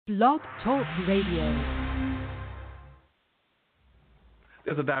Blog Talk Radio.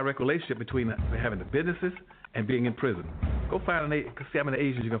 There's a direct relationship between having the businesses and being in prison. Go find see how many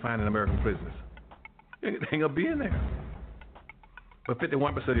Asians you can find in American prisons. They ain't gonna be in there. But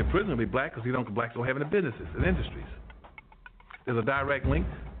 51% of your prisoners will be black because blacks don't have any businesses and industries. There's a direct link.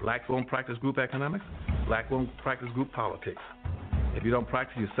 Blacks won't practice group economics. Black won't practice group politics. If you don't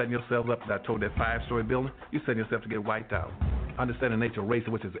practice, you're setting yourself up. I told that 5-story building, you're setting yourself to get wiped out. Understand the nature of race,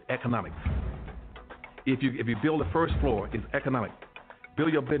 which is economics. If you build the first floor, it's economic.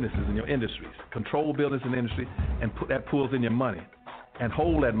 Build your businesses and your industries. Control business and industry, and put that pools in your money, and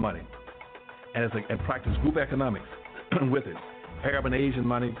hold that money, and practice group economics with it. Arab and Asian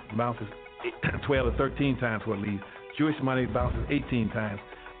money bounces 12 to 13 times what it leaves. Jewish money bounces 18 times.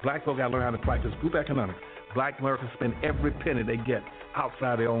 Black folk got to learn how to practice group economics. Black Americans spend every penny they get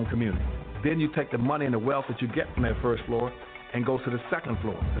outside their own community. Then you take the money and the wealth that you get from that first floor and go to the second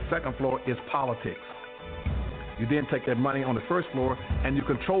floor. The second floor is politics. You then take that money on the first floor and you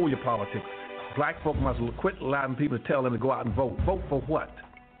control your politics. Black folk must quit allowing people to tell them to go out and vote. Vote for what?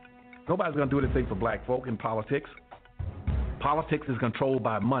 Nobody's going to do anything for black folk in politics. Politics is controlled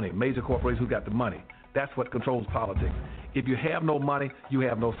by money. Major corporations who got the money. That's what controls politics. If you have no money, you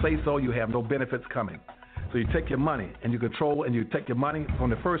have no say-so, you have no benefits coming. So you take your money and you control, and you take your money on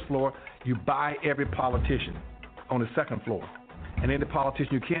the first floor, you buy every politician on the second floor. And any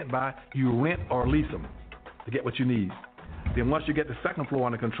politician you can't buy, you rent or lease them to get what you need. Then once you get the second floor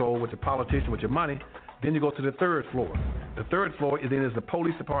under control with the politician, with your money, then you go to the third floor. The third floor is the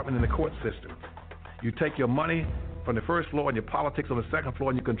police department and the court system. You take your money from the first floor and your politics on the second floor,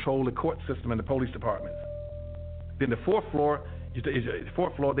 and you control the court system and the police departments. Then the fourth floor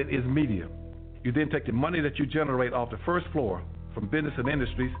then is media. You then take the money that you generate off the first floor from business and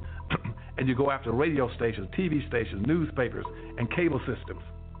industries, and you go after radio stations, TV stations, newspapers, and cable systems,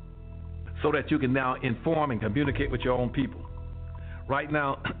 so that you can now inform and communicate with your own people. Right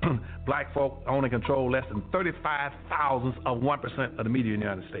now, black folk own and control less than 35 thousandths of 1% of the media in the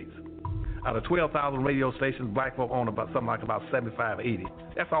United States. Out of 12,000 radio stations, black folk own about 75 or 80.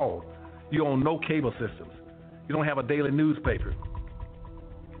 That's all. You own no cable systems. You don't have a daily newspaper.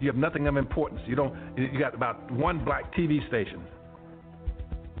 You have nothing of importance. You got about one black TV station.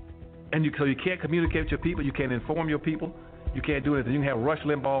 And so you can't communicate with your people. You can't inform your people. You can't do anything. You can have Rush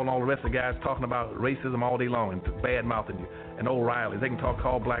Limbaugh and all the rest of the guys talking about racism all day long and bad-mouthing you, and O'Reilly. They can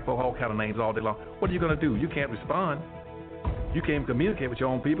call black folk all kind of names all day long. What are you going to do? You can't respond. You can't communicate with your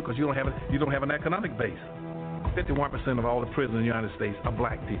own people because you don't have an economic base. 51% of all the prisoners in the United States are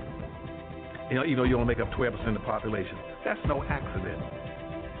black people. Even though you only make up 12% of the population. That's no accident.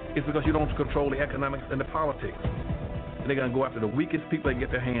 It's because you don't control the economics and the politics. And they're going to go after the weakest people they can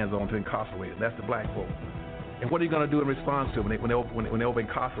get their hands on to incarcerate them. That's the black folk. And what are you going to do in response to them when they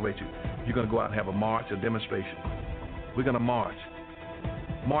over-incarcerate you? You're going to go out and have a march, a demonstration. We're going to march.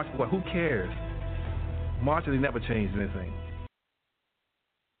 March for what? Who cares? Marching never changed anything.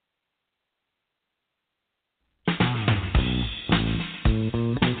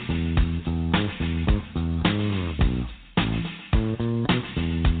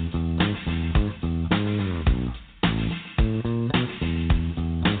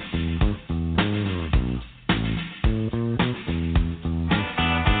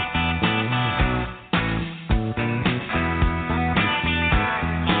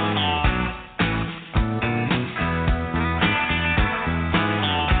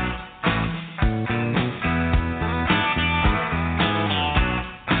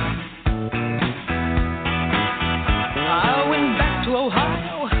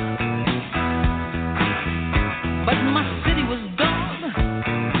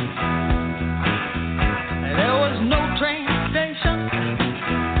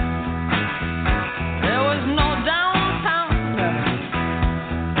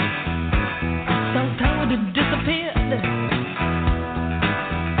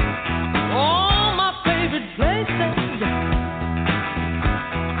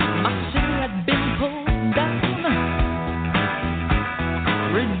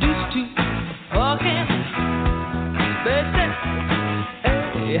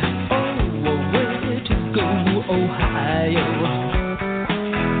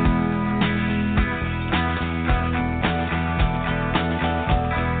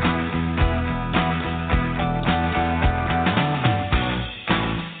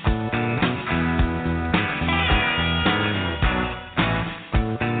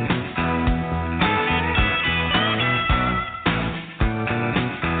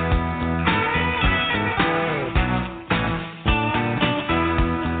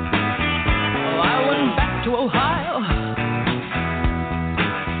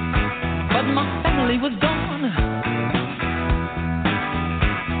 my family was gone,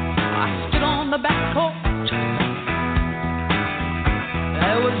 I stood on the back porch.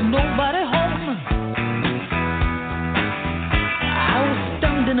 There was nobody home. I was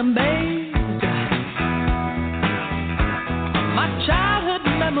stunned and amazed. My childhood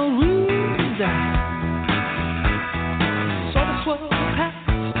memories sort of swirled past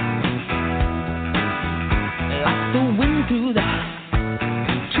like the wind through the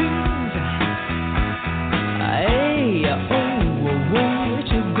trees. Hey, oh, where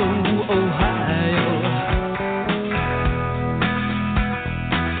to go, Ohio?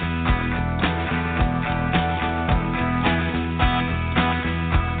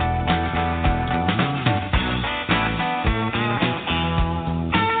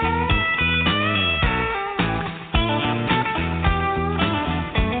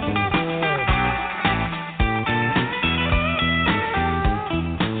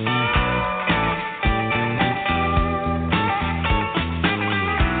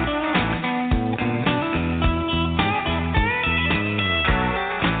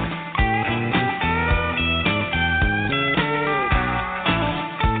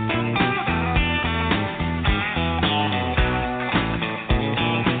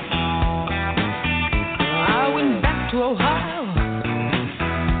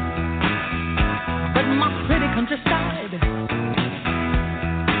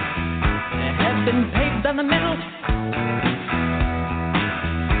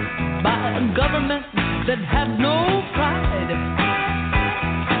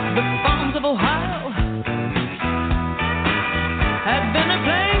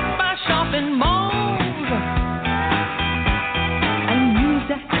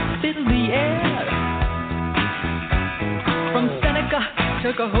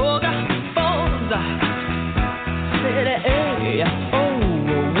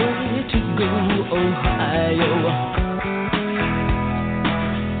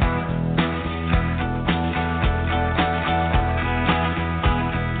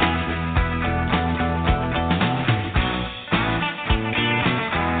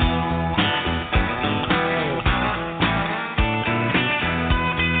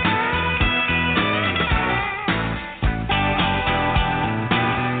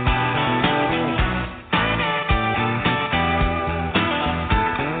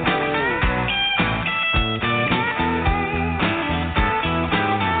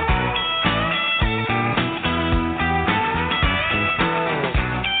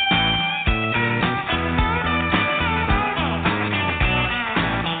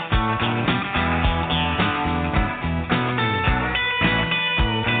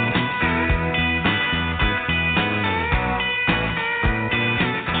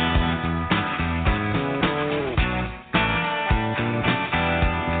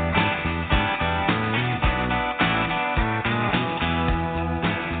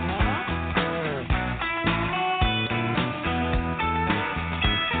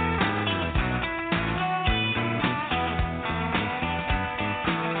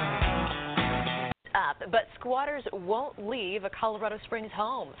 But squatters won't leave a Colorado Springs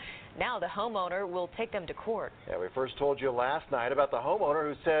home. Now the homeowner will take them to court. Yeah, we first told you last night about the homeowner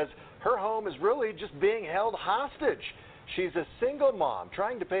who says her home is really just being held hostage. She's a single mom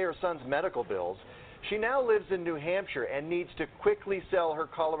trying to pay her son's medical bills. She now lives in New Hampshire and needs to quickly sell her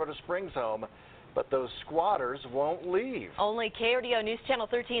Colorado Springs home, but those squatters won't leave. Only KRDO News Channel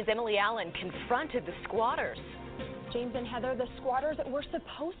 13's Emily Allen confronted the squatters. James and Heather, the squatters were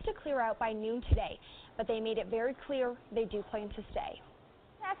supposed to clear out by noon today, but they made it very clear they do plan to stay.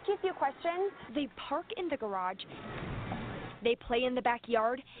 Ask you a few questions. They park in the garage, they play in the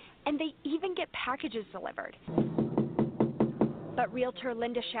backyard, and they even get packages delivered. But realtor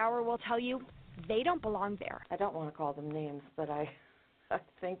Linda Schauer will tell you they don't belong there. I don't want to call them names, but I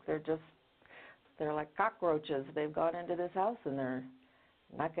think they're like cockroaches. They've gone into this house and they're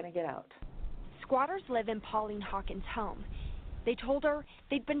not going to get out. Squatters live in Pauline Hawkins' home. They told her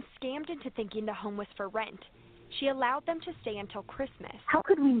they'd been scammed into thinking the home was for rent. She allowed them to stay until Christmas. How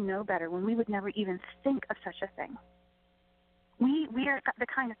could we know better when we would never even think of such a thing? We are the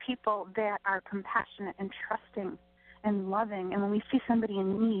kind of people that are compassionate and trusting and loving, and when we see somebody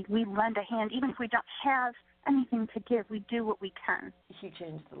in need, we lend a hand. Even if we don't have anything to give, we do what we can. He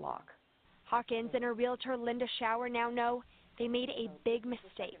changed the lock. Hawkins and her realtor Linda Schauer now know they made a big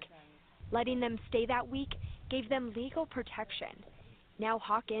mistake. Letting them stay that week gave them legal protection. Now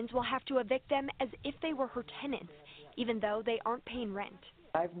Hawkins will have to evict them as if they were her tenants, even though they aren't paying rent.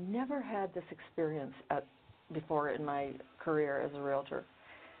 I've never had this experience before in my career as a realtor.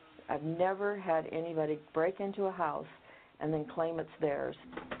 I've never had anybody break into a house and then claim it's theirs.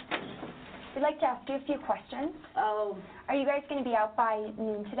 We'd like to ask you a few questions. Oh. Are you guys going to be out by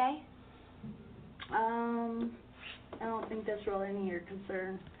noon today? I don't think that's really any of your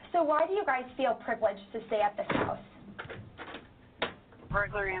concern. So why do you guys feel privileged to stay at this house?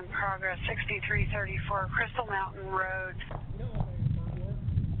 Burglary in progress, 6334 Crystal Mountain Road. No,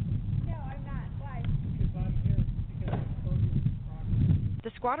 I'm not. Why?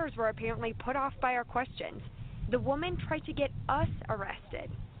 The squatters were apparently put off by our questions. The woman tried to get us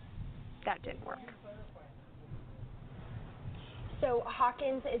arrested. That didn't work. So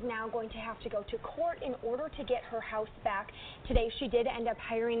Hawkins is now going to have to go to court in order to get her house back. Today she did end up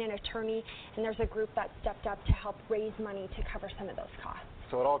hiring an attorney, and there's a group that stepped up to help raise money to cover some of those costs.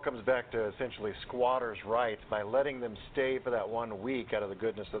 So it all comes back to essentially squatters' rights. By letting them stay for that 1 week out of the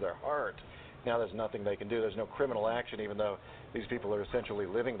goodness of their heart, now there's nothing they can do. There's no criminal action, even though these people are essentially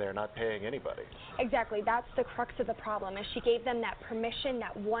living there, not paying anybody. Exactly. That's the crux of the problem, is she gave them that permission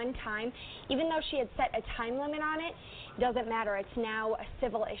that one time. Even though she had set a time limit on it, it doesn't matter. It's now a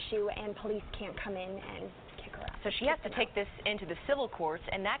civil issue, and police can't come in and kick her out. So she has to take this into the civil courts,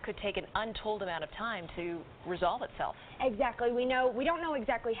 and that could take an untold amount of time to resolve itself. Exactly. We don't know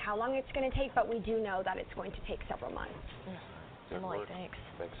exactly how long it's going to take, but we do know that it's going to take several months. Emily, thanks.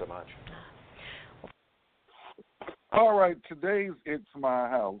 Thanks so much. All right, today's It's My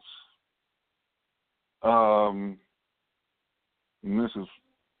House. And this is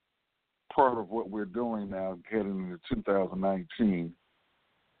part of what we're doing now, getting into 2019.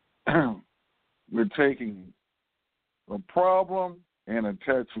 We're taking a problem and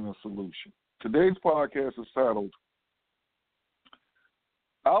attaching a solution. Today's podcast is titled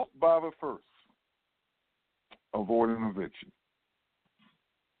Out by the First, Avoiding Eviction.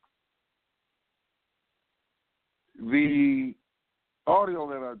 The audio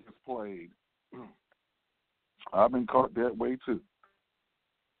that I just played, I've been caught that way too.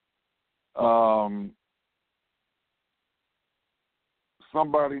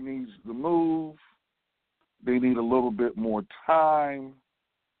 Somebody needs to move. They need a little bit more time.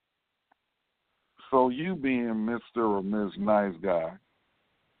 So you being Mr. or Ms. Nice Guy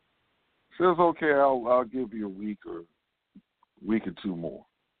says, okay, I'll give you a week or two more.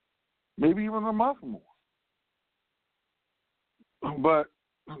 Maybe even a month more. But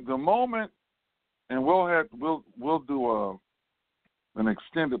the moment, and we'll do an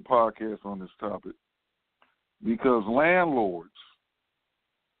extended podcast on this topic, because landlords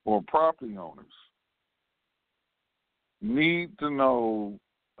or property owners need to know,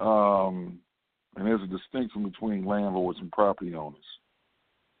 and there's a distinction between landlords and property owners.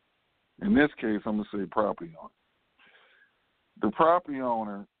 In this case, I'm going to say property owner. The property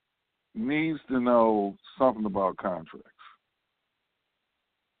owner needs to know something about contracts.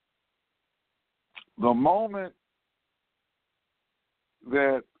 The moment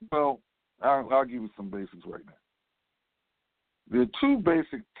that, well, I'll give you some basics right now. There are two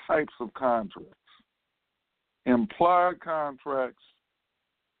basic types of contracts: implied contracts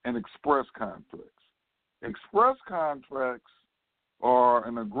and express contracts. Express contracts are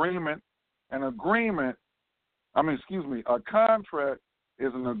an agreement. A contract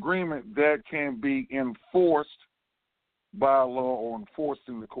is an agreement that can be enforced by law or enforced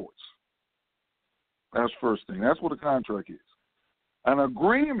in the courts. That's the first thing. That's what a contract is. An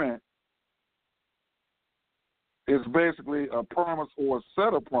agreement is basically a promise or a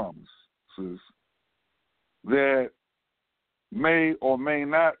set of promises that may or may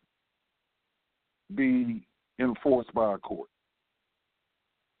not be enforced by a court.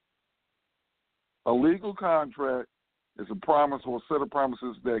 A legal contract is a promise or a set of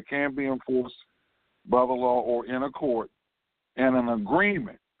promises that can be enforced by the law or in a court, and an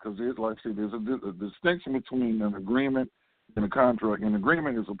agreement, because like I said, there's a distinction between an agreement and a contract. An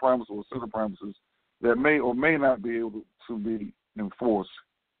agreement is a promise or a set of promises that may or may not be able to be enforced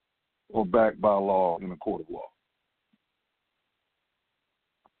or backed by law in a court of law.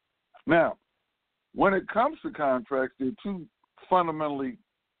 Now, when it comes to contracts, there are two fundamentally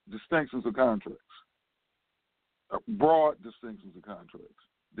distinctions of contracts, broad distinctions of contracts.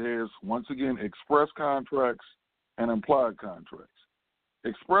 There's, once again, express contracts and implied contracts.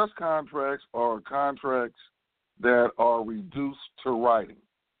 Express contracts are contracts that are reduced to writing.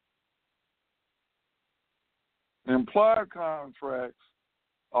 Implied contracts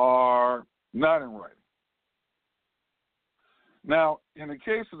are not in writing. Now, in the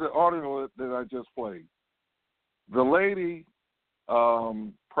case of the audio that I just played, the lady,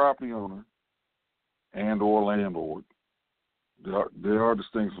 property owner and or landlord, there are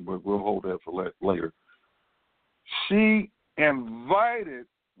distinctions, but we'll hold that for later. She invited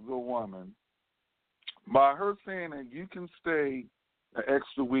the woman by her saying that you can stay an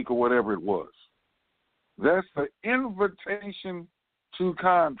extra week or whatever it was. That's the invitation to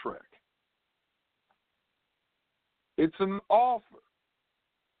contract. It's an offer.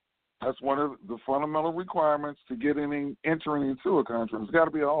 That's one of the fundamental requirements to entering into a contract. It's got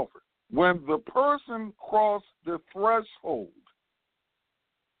to be an offer. When the person crossed the threshold,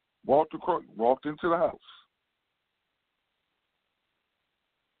 walked into the house,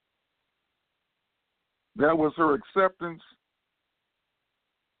 that was her acceptance.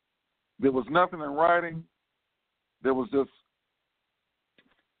 There was nothing in writing. There was just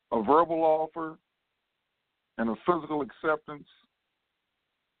a verbal offer and a physical acceptance.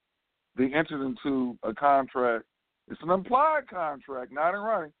 They entered into a contract. It's an implied contract, not in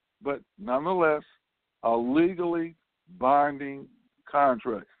writing, but nonetheless a legally binding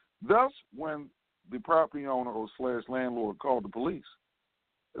contract. Thus, when the property owner or / landlord called the police,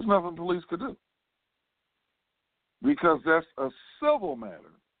 there's nothing the police could do because that's a civil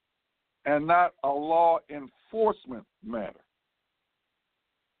matter and not a law enforcement matter.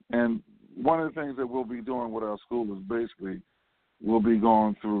 And one of the things that we'll be doing with our school is basically we'll be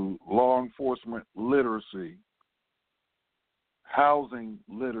going through law enforcement literacy, housing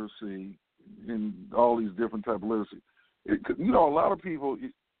literacy, and all these different types of literacy. A lot of people,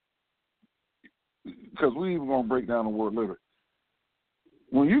 because we even going to break down the word literate.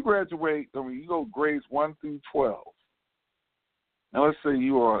 When you graduate, you go grades 1 through 12, and let's say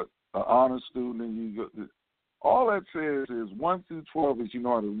you are an honor student, and you go, all that says is 1 through 12 is you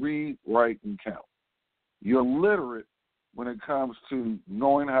know how to read, write, and count. You're literate when it comes to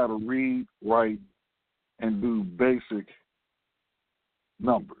knowing how to read, write, and do basic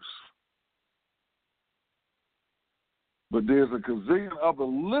numbers. But there's a gazillion other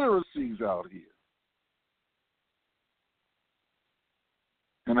literacies out here.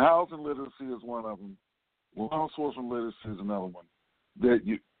 And housing literacy is one of them. Law enforcement literacy is another one.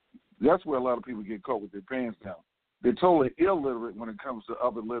 That's where a lot of people get caught with their pants down. They're totally illiterate when it comes to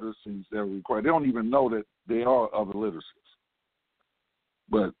other literacies that are required. They don't even know that they are other literacies.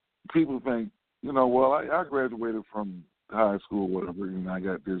 But people think, I graduated from high school or whatever, and I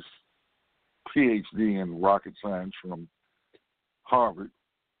got this PhD in rocket science from Harvard.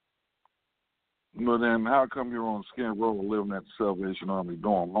 But then how come you're on Skid Row living at the Salvation Army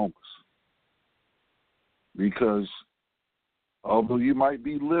dorm homeless? Because although you might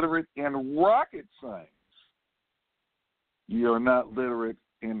be literate in rocket science, you're not literate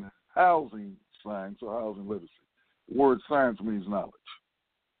in housing science or housing literacy. The word science means knowledge.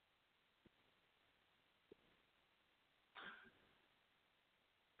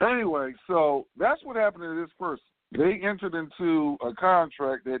 Anyway, so that's what happened to this person. They entered into a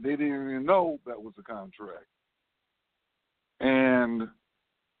contract that they didn't even know that was a contract. And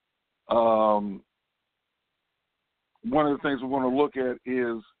one of the things we want to look at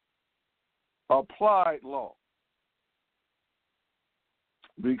is applied law.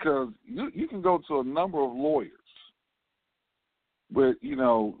 Because you can go to a number of lawyers, but,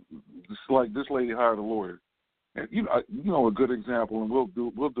 it's like this lady hired a lawyer. And, a good example, and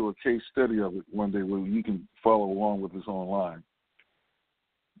we'll do a case study of it one day where you can follow along with this online.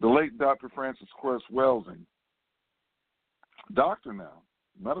 The late Dr. Frances Cress Welsing, doctor now,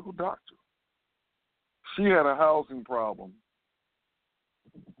 medical doctor. She had a housing problem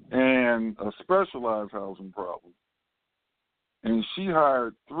and a specialized housing problem. And she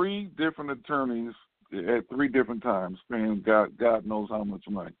hired 3 different attorneys at 3 different times, paying God knows how much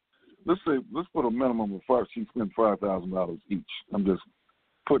money. Let's put a minimum of 5. She spent $5,000 each. I'm just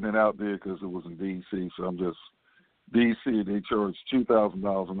putting it out there because it was in D.C. So I'm just D.C. They charged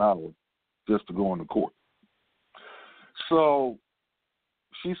 $2,000 an hour just to go into court. So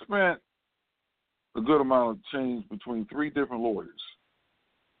she spent a good amount of change between 3 different lawyers,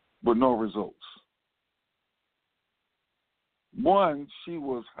 but no results. One, she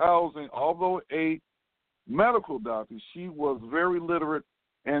was housing, although a medical doctor, she was very literate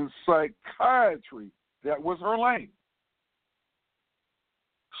in psychiatry. That was her lane.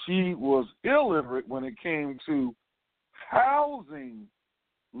 She was illiterate when it came to housing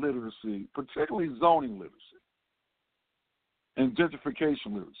literacy, particularly zoning literacy and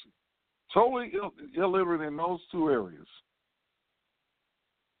gentrification literacy. Totally illiterate in those 2 areas.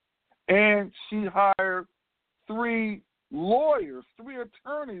 And she hired 3 lawyers, 3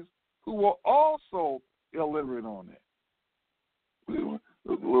 attorneys who were also illiterate on that.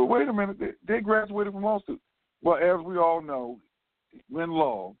 Well, wait a minute. They graduated from law school. Well, as we all know, in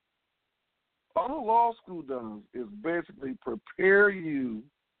law, all the law school does is basically prepare you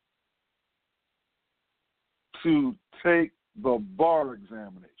to take the bar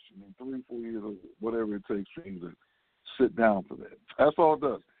examination in 3-4 years or whatever it takes for you to sit down for that. That's all it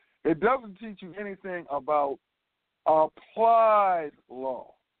does. It doesn't teach you anything about applied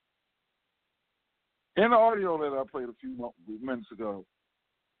law. In the audio that I played a few minutes ago,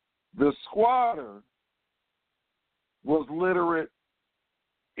 the squatter was literate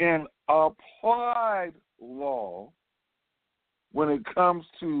in applied law when it comes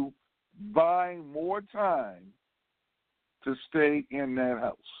to buying more time to stay in that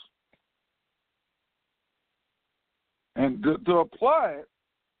house. And to apply it,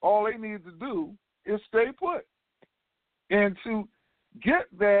 all they need to do is stay put. And to get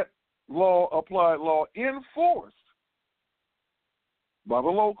that law, applied law, enforced by the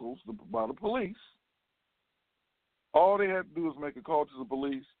locals, by the police, all they had to do is make a call to the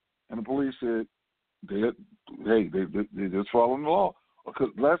police, and the police said, they're just following the law. Because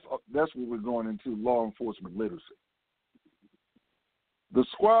that's what we're going into, law enforcement literacy. The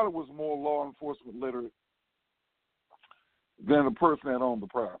squatter was more law enforcement literate than the person that owned the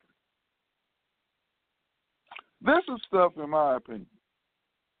property. This is stuff, in my opinion,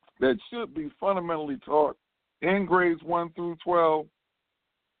 that should be fundamentally taught in grades 1 through 12,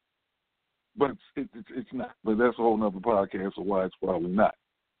 but it's not. But that's a whole nother podcast of why it's probably not.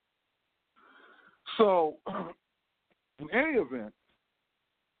 So, in any event,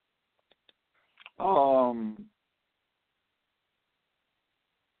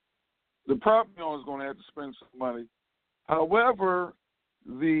 the property owner is going to have to spend some money. However,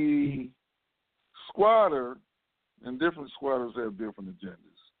 the squatter, and different squatters have different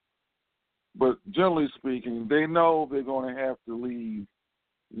agendas. But generally speaking, they know they're going to have to leave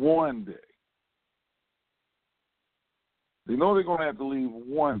one day. They know they're going to have to leave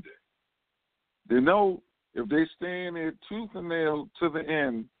one day. They know if they stay in there tooth and nail to the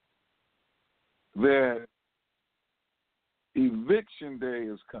end, that eviction day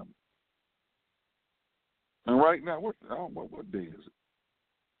is coming. And right now, what day is it?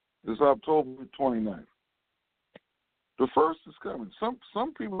 It's October 29th. The first is coming. Some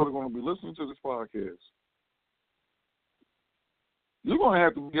people are going to be listening to this podcast. You're going to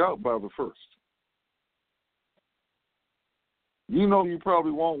have to be out by the first. You know you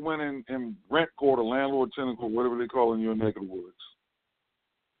probably won't win in rent court or landlord-tenant court, whatever they call it in your neck of the woods.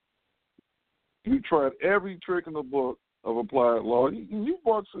 You tried every trick in the book of applied law. You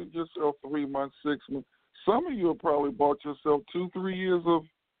bought yourself 3 months, 6 months. Some of you have probably bought yourself 2-3 years of,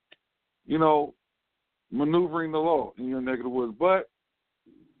 maneuvering the law in your neck of the woods. But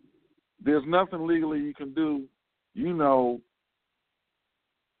there's nothing legally you can do,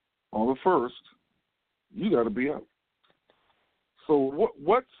 on the first, you got to be out. So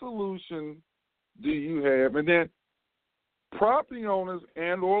what solution do you have? And then property owners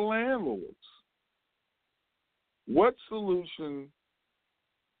and or landlords, what solution,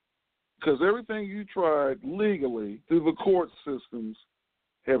 because everything you tried legally through the court systems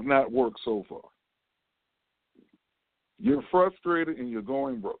have not worked so far. You're frustrated and you're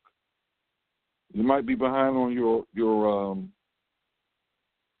going broke. You might be behind on your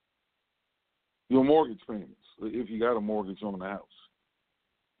mortgage payments if you got a mortgage on the house.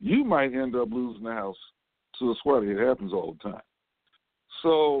 You might end up losing the house to a squatter. It happens all the time.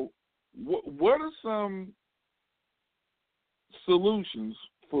 So what are some solutions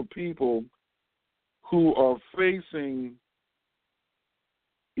for people who are facing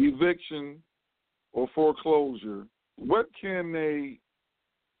eviction or foreclosure? What are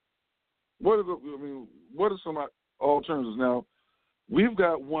some alternatives? Now, we've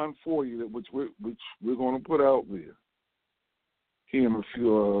got one for you which we're going to put out there here in a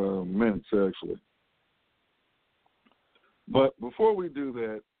few minutes, actually. But before we do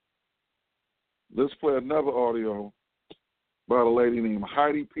that, let's play another audio by a lady named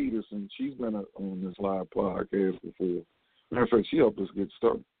Heidi Peterson. She's been on this live podcast before. Matter of fact, she helped us get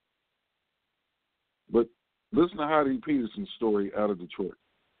started. But listen to Heidi Peterson's story out of Detroit.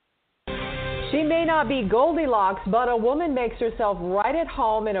 She may not be Goldilocks, but a woman makes herself right at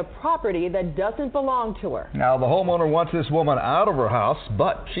home in a property that doesn't belong to her. Now, the homeowner wants this woman out of her house,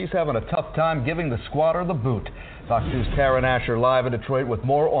 but she's having a tough time giving the squatter the boot. Fox News' Taryn Asher live in Detroit with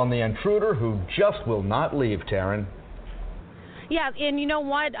more on the intruder who just will not leave, Taryn. Yeah, and you know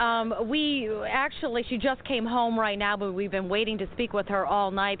what? She just came home right now, but we've been waiting to speak with her all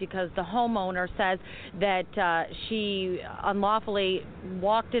night because the homeowner says that she unlawfully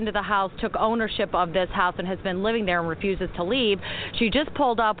walked into the house, took ownership of this house, and has been living there and refuses to leave. She just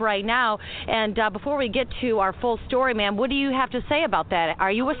pulled up right now, and before we get to our full story, ma'am, what do you have to say about that?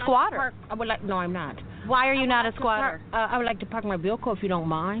 Are you a squatter? No, I'm not. Why are you not a squatter? I would like to park my vehicle if you don't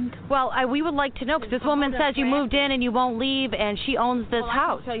mind. Well, we would like to know, because this woman says you moved in and you won't leave, and she owns this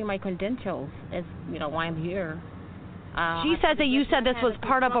house. I can tell you my credentials, why I'm here. She says that you said this was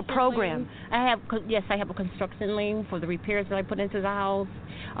part of a program. I have a construction lien for the repairs that I put into the house.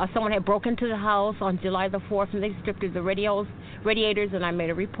 Someone had broken into the house on July the 4th, and they stripped the radiators, and I made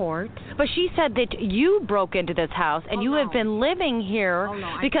a report. But she said that you broke into this house, and you have been living here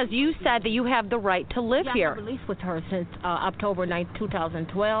because you said that you have the right to live here. I have a lease with her since October 9th,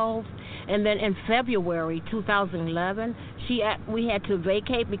 2012, and then in February 2011, we had to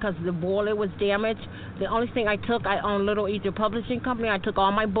vacate because the boiler was damaged. The only thing I took, I own Little Egypt Publishing Company. I took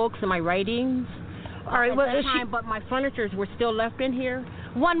all my books and my writings. All right, well, but my furnitures were still left in here.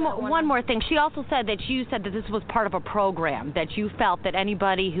 One more thing. She also said that you said that this was part of a program, that you felt that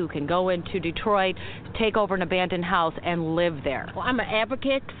anybody who can go into Detroit, take over an abandoned house, and live there. Well, I'm an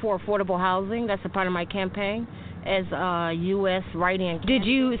advocate for affordable housing. That's a part of my campaign as a U.S. writing. Did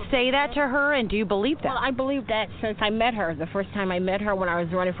you say that to her, and do you believe that? Well, I believe that since I met her. The first time I met her when I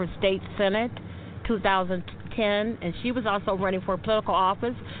was running for state senate, 2010, and she was also running for political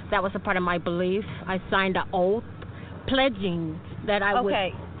office. That was a part of my belief. I signed an oath pledging that I would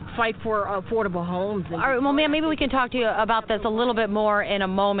fight for affordable homes. All right, well, ma'am, maybe we can talk to you about this a little bit more in a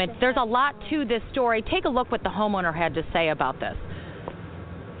moment. There's a lot to this story. Take a look what the homeowner had to say about this.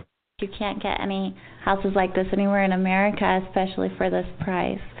 You can't get any houses like this anywhere in America, especially for this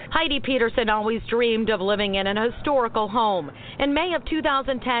price. Heidi Peterson always dreamed of living in an historical home. In May of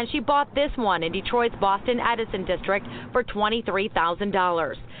 2010, she bought this one in Detroit's Boston Edison district for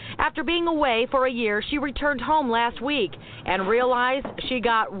 $23,000. After being away for a year, she returned home last week and realized she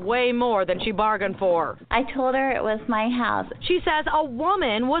got way more than she bargained for. I told her it was my house. She says a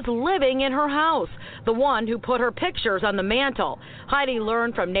woman was living in her house, the one who put her pictures on the mantle. Heidi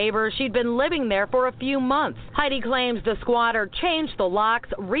learned from neighbors she'd been living there for a few months. Heidi claims the squatter changed the locks,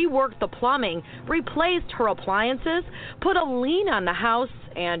 reworked the plumbing, replaced her appliances, put a lien on the house,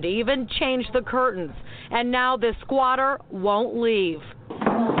 and even changed the curtains. And now this squatter won't leave.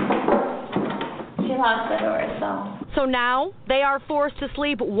 She locked the door, So now they are forced to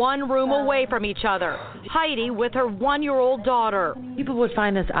sleep one room away from each other. Heidi with her 1-year-old daughter. People would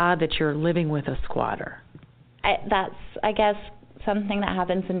find this odd that you're living with a squatter. That's, I guess, something that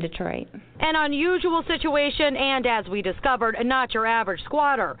happens in Detroit. An unusual situation, and as we discovered, not your average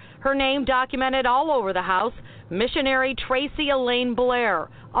squatter. Her name documented all over the house, missionary Tracy Elaine Blair,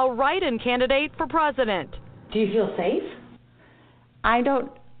 a write-in candidate for president. Do you feel safe? I don't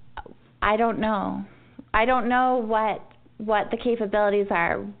know. I don't know what the capabilities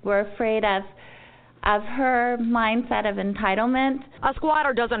are. We're afraid of her mindset of entitlement. A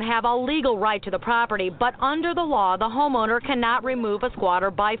squatter doesn't have a legal right to the property, but under the law, the homeowner cannot remove a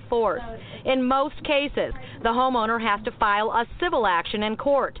squatter by force. In most cases, the homeowner has to file a civil action in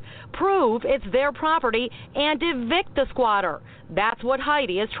court, prove it's their property, and evict the squatter. That's what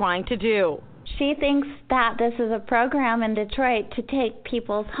Heidi is trying to do. She thinks that this is a program in Detroit to take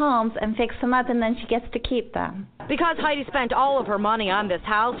people's homes and fix them up, and then she gets to keep them. Because Heidi spent all of her money on this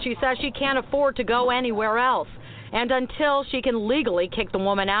house, she says she can't afford to go anywhere else. And until she can legally kick the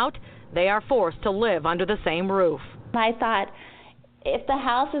woman out, they are forced to live under the same roof. I thought, if the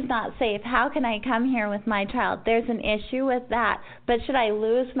house is not safe, how can I come here with my child? There's an issue with that. But should I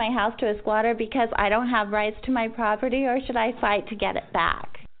lose my house to a squatter because I don't have rights to my property, or should I fight to get it back?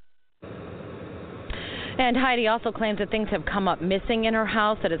 And Heidi also claims that things have come up missing in her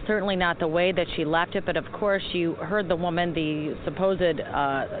house, that it's certainly not the way that she left it. But, of course, you heard the woman, the supposed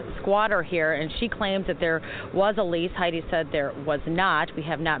squatter here, and she claims that there was a lease. Heidi said there was not. We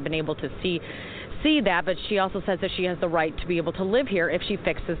have not been able to see that, but she also says that she has the right to be able to live here if she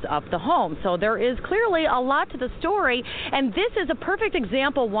fixes up the home. So there is clearly a lot to the story, and this is a perfect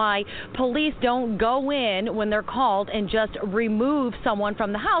example why police don't go in when they're called and just remove someone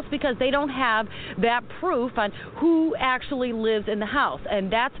from the house, because they don't have that proof on who actually lives in the house.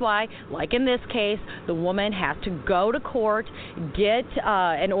 And that's why, like in this case, the woman has to go to court, get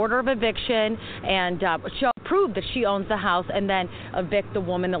an order of eviction, and prove that she owns the house, and then evict the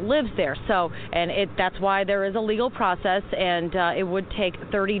woman that lives there. So, and that's why there is a legal process, and it would take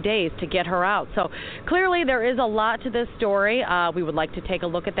 30 days to get her out. So clearly there is a lot to this story. We would like to take a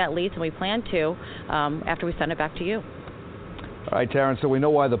look at that lease, and we plan to after we send it back to you. All right, Taryn, so we know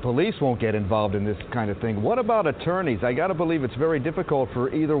why the police won't get involved in this kind of thing. What about attorneys? I got to believe it's very difficult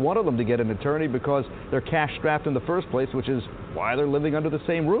for either one of them to get an attorney because they're cash-strapped in the first place, which is why they're living under the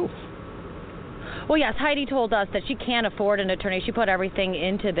same roof. Well, yes, Heidi told us that she can't afford an attorney. She put everything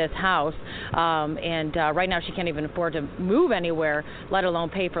into this house, and right now she can't even afford to move anywhere, let alone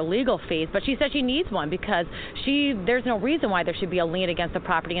pay for legal fees. But she said she needs one because there's no reason why there should be a lien against the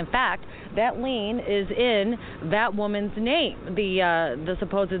property. In fact, that lien is in that woman's name, the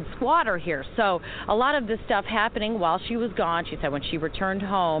supposed squatter here. So a lot of this stuff happening while she was gone. She said when she returned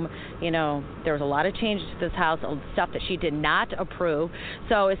home, there was a lot of changes to this house, stuff that she did not approve.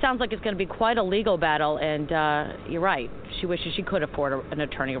 So it sounds like it's going to be quite a legal battle, and you're right. She wishes she could afford an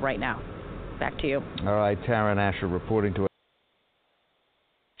attorney right now. Back to you. All right, Taryn Asher reporting to us.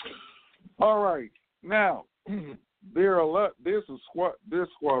 All right. Now, there are a lot. This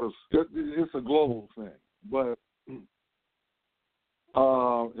squatters. It's a global thing, but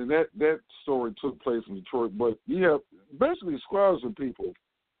and that story took place in Detroit. But basically squatters are people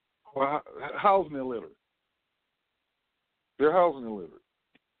who are housing illiterate. They're housing illiterate.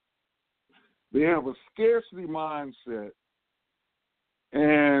 They have a scarcity mindset,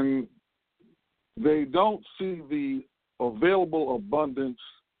 and they don't see the available abundance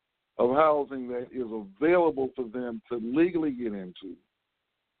of housing that is available for them to legally get into.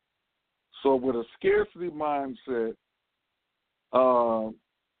 So with a scarcity mindset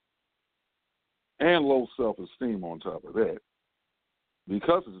and low self-esteem on top of that,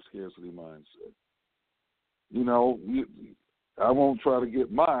 because of the scarcity mindset, I won't try to get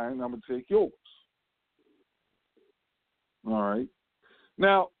mine, I'm going to take yours. All right.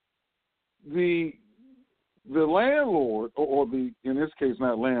 Now, the landlord, or in this case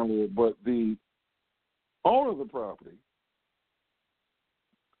not landlord, but the owner of the property,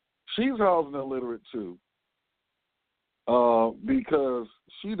 she's housing illiterate too, because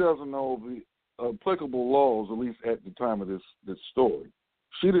she doesn't know the applicable laws, at least at the time of this story.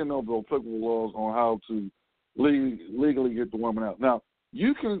 She didn't know the applicable laws on how to legally get the woman out. Now,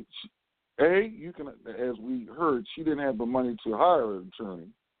 you can, as we heard, she didn't have the money to hire an attorney.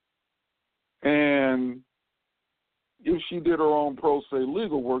 And if she did her own pro se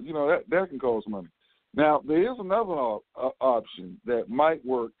legal work, that can cost money. Now, there is another option that might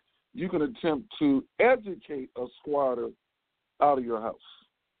work. You can attempt to educate a squatter out of your house.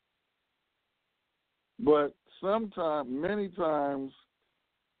 But many times,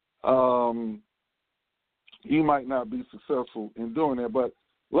 you might not be successful in doing that. But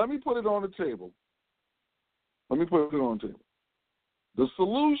let me put it on the table. The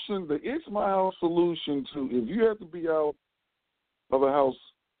solution, the It's My House solution to, if you have to be out of a house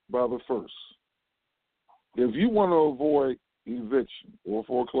by the 1st, if you want to avoid eviction or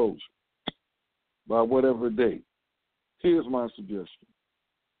foreclosure by whatever date, here's my suggestion.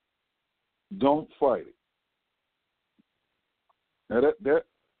 Don't fight it. Now that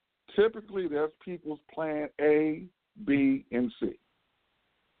typically that's people's plan A, B, and C.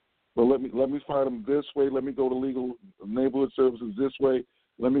 But let me fight them this way. Let me go to legal neighborhood services this way.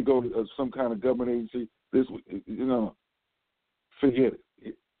 Let me go to some kind of government agency this way. Forget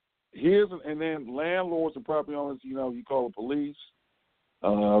it. And then landlords and property owners, you call the police.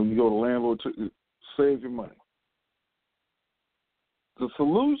 You go to landlord to save your money. The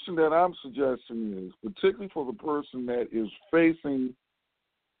solution that I'm suggesting is, particularly for the person that is facing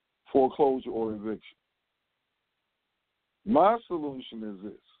foreclosure or eviction, my solution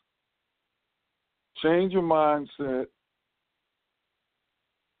is this. Change your mindset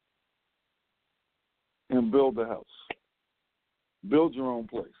and build the house. Build your own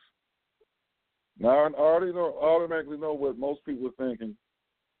place. Now, I automatically know what most people are thinking.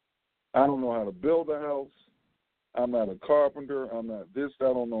 I don't know how to build a house. I'm not a carpenter. I'm not this. I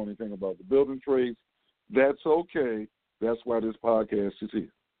don't know anything about the building trades. That's okay. That's why this podcast is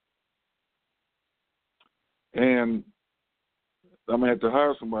here. And I'm going to have to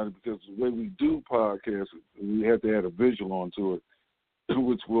hire somebody, because the way we do podcasts, we have to add a visual onto it,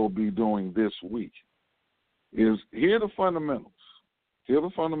 which we'll be doing this week, is here are the fundamentals. Here are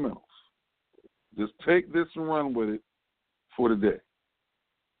the fundamentals. Just take this and run with it for the day.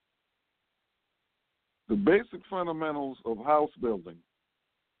 The basic fundamentals of house building,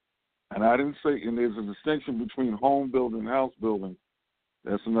 and I didn't say, and there's a distinction between home building and house building,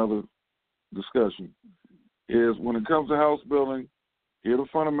 that's another discussion, is when it comes to house building, here are the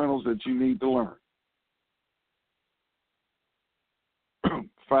fundamentals that you need to learn.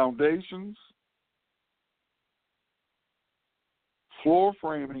 Foundations, floor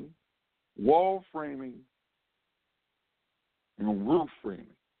framing, wall framing, and roof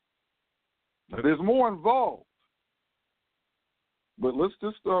framing. Now, there's more involved, but let's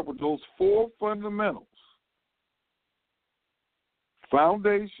just start with those 4 fundamentals.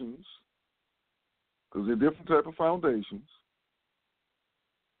 Foundations, because they're different type of foundations.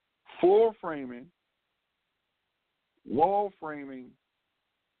 Floor framing, wall framing,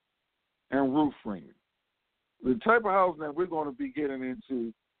 and roof framing. The type of housing that we're going to be getting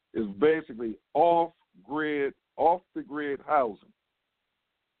into is basically off-the-grid housing,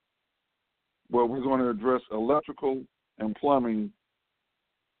 where we're going to address electrical and plumbing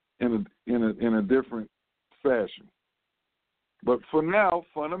in a different fashion. But for now,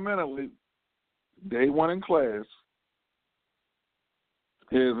 fundamentally, day one in class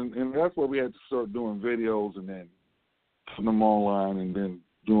is, and that's where we had to start doing videos and then putting them online and then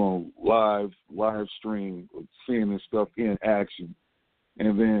doing live stream, seeing this stuff in action.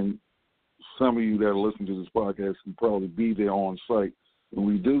 And then some of you that are listening to this podcast can probably be there on site when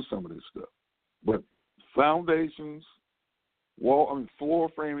we do some of this stuff. But foundations, floor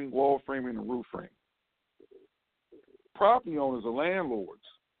framing, wall framing, and roof framing. Property owners or landlords,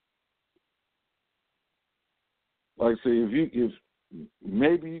 like I say, if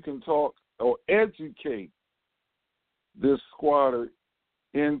maybe you can talk or educate this squatter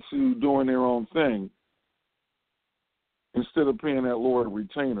into doing their own thing instead of paying that lawyer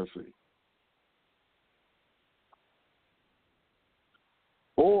retainer fee.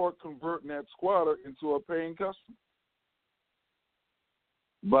 Or converting that squatter into a paying customer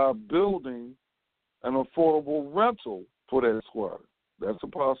by building an affordable rental for that squatter. That's a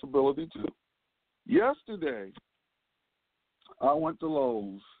possibility too. Yesterday, I went to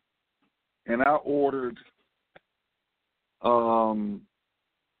Lowe's and I ordered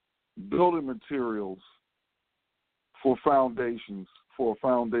building materials for foundations, for a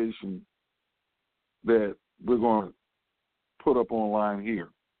foundation that we're going to put up online here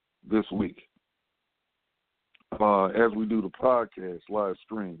this week as we do the podcast live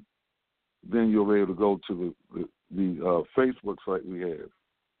stream. Then you'll be able to go to the Facebook site we have,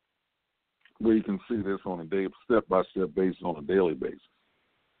 where you can see this on a day step-by-step basis on a daily basis.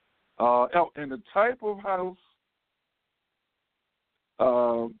 And the type of house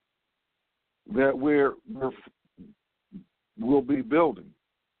that we'll be building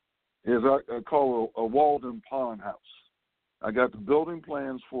is I call it a Walden Pond house. I got the building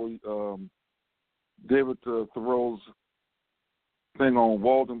plans for David Thoreau's thing on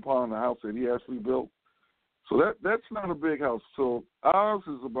Walden Pond, the house that he actually built. So that's not a big house. So ours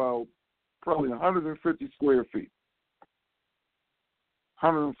is about probably 150 square feet.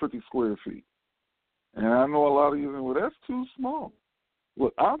 150 square feet. And I know a lot of you think, well, that's too small.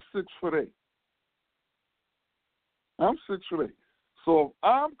 Well, I'm 6'8". I'm 6'8". So if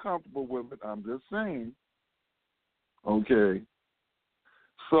I'm comfortable with it, I'm just saying, okay.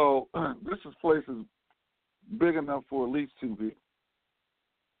 So this place is big enough for at least two people.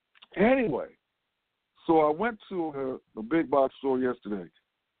 Anyway, so I went to a big box store yesterday,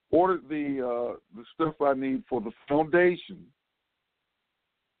 ordered the stuff I need for the foundation.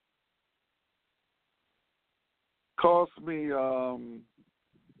 Cost me, I'm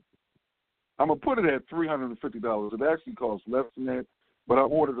going to put it at $350. It actually costs less than that, but I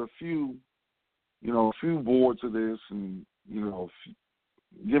ordered a few boards of this and,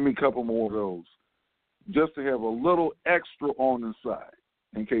 give me a couple more of those just to have a little extra on the side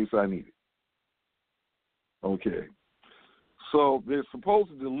in case I need it. Okay. So they're supposed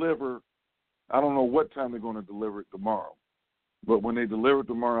to deliver, I don't know what time they're going to deliver it tomorrow, but when they deliver it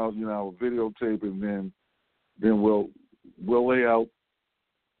tomorrow, I'll videotape it and then we'll lay out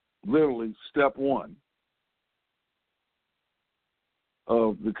literally step one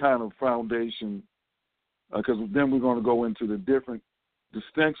of the kind of foundation, because then we're going to go into the different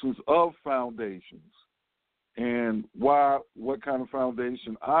distinctions of foundations and what kind of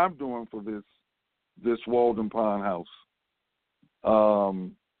foundation I'm doing for this Walden Pond house,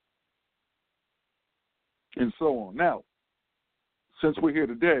 and so on. Now, since we're here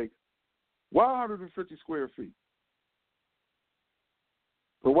today, why 150 square feet?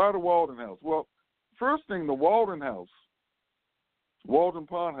 So why the Walden house? Well, first thing, the Walden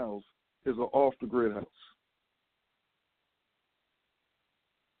Pond house, is an off-the-grid house.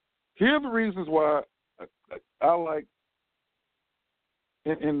 Here are the reasons why I like,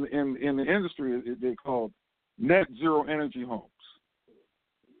 in the industry, they're called net zero energy homes.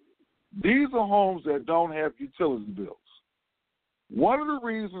 These are homes that don't have utility bills. One of the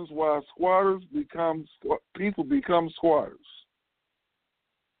reasons why people become squatters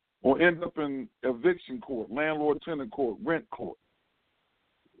or end up in eviction court, landlord-tenant court, rent court,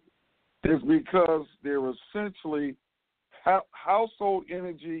 is because they're essentially household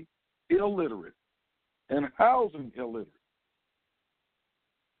energy illiterate and housing illiterate.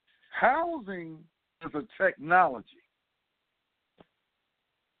 Housing is a technology.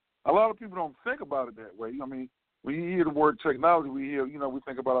 A lot of people don't think about it that way. I mean, when you hear the word technology, we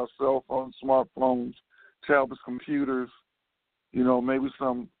think about our cell phones, smartphones, tablets, computers, maybe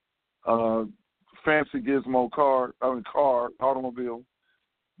some fancy gizmo car, automobile.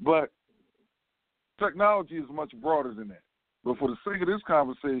 But technology is much broader than that. But for the sake of this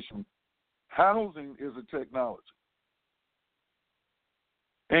conversation, housing is a technology.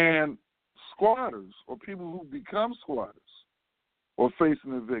 And squatters, or people who become squatters, or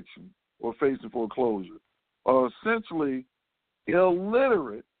facing eviction, or facing foreclosure, are essentially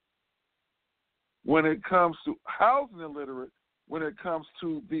illiterate when it comes to housing, illiterate when it comes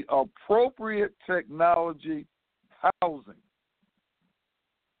to the appropriate technology housing,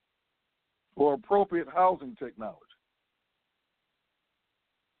 or appropriate housing technology.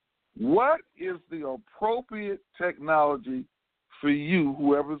 What is the appropriate technology for you,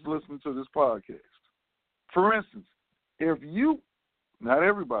 whoever's listening to this podcast? For instance, if you, not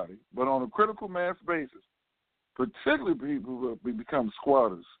everybody, but on a critical mass basis, particularly people who have become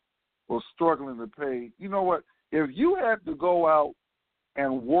squatters or struggling to pay, you know what? If you had to go out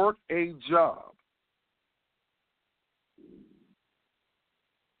and work a job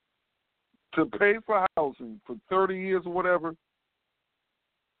to pay for housing for 30 years or whatever,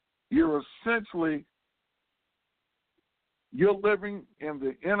 you're living in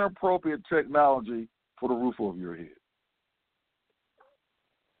the inappropriate technology for the roof over your head.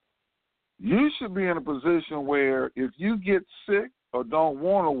 You should be in a position where if you get sick or don't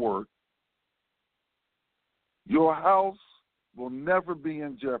want to work, your house will never be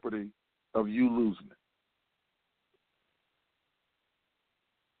in jeopardy of you losing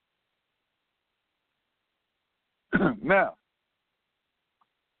it. Now,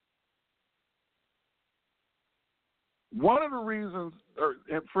 one of the reasons,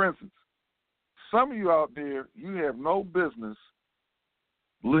 for instance, some of you out there, you have no business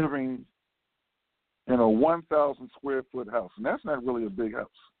living in a 1,000 square foot house, and that's not really a big house.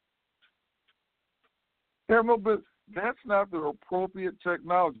 You have no business. That's not the appropriate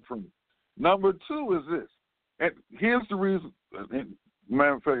technology for you. Number two is this, and here's the reason.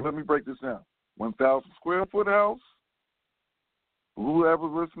 Matter of fact, let me break this down. 1,000 square foot house, whoever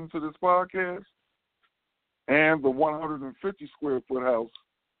listens to this podcast, and the 150 square foot house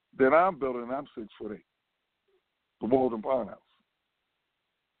that I'm building, I'm 6'8", the Walden Pond House.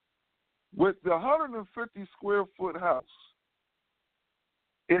 With the 150 square foot house,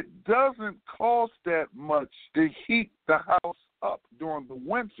 it doesn't cost that much to heat the house up during the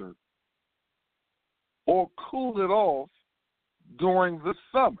winter or cool it off during the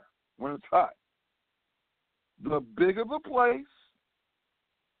summer when it's hot. The bigger the place,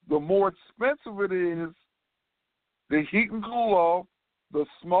 the more expensive it is to heat and cool off, the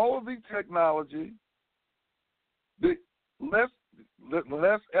smaller the technology, the less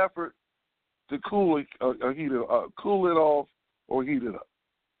effort to cool it off or heat it up.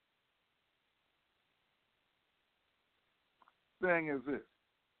 Thing is this: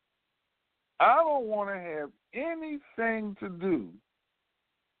 I don't want to have anything to do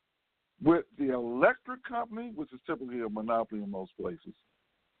with the electric company, which is typically a monopoly in most places,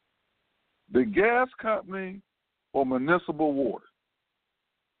 the gas company, or municipal water.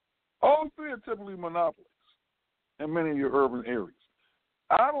 All three are typically monopolies in many of your urban areas.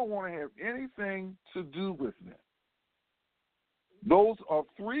 I don't want to have anything to do with them. Those are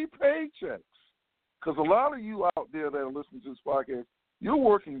three paychecks. Because a lot of you out there that are listening to this podcast, you're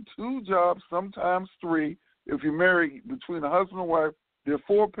working two jobs, sometimes three. If you're married between a husband and wife, there are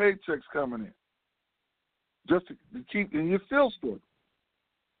 4 paychecks coming in. Just to keep, and you're still struggling.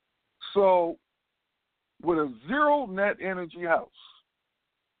 So, with a zero net energy house,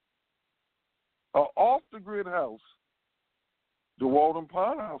 an off-the-grid house, the Walden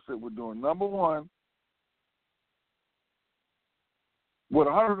Pond House that we're doing, number one, with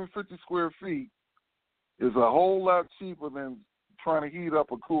 150 square feet, is a whole lot cheaper than trying to heat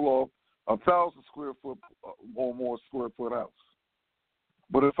up or cool off 1,000 square foot or more square foot house.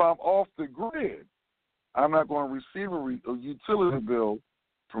 But if I'm off the grid, I'm not going to receive a utility bill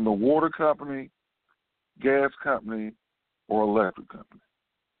from the water company, gas company, or electric company.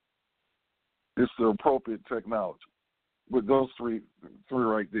 It's the appropriate technology with those three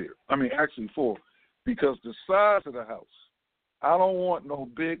right there. I mean, actually 4, because the size of the house. I don't want no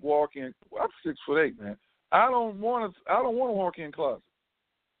big walk-in. I'm 6'8", man. I don't want a walk-in closet.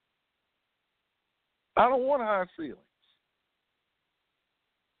 I don't want high ceilings.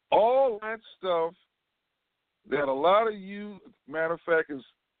 All that stuff that a lot of you, matter of fact, is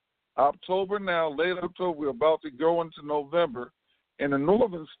October now, late October, we're about to go into November. In the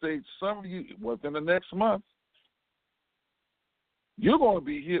northern states, some of you, within the next month, you're going to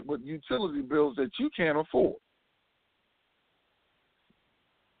be hit with utility bills that you can't afford.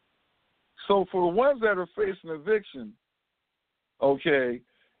 So for the ones that are facing eviction, okay,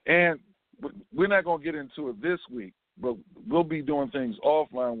 and we're not going to get into it this week, but we'll be doing things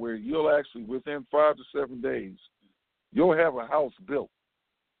offline where you'll actually, within 5 to 7 days, you'll have a house built.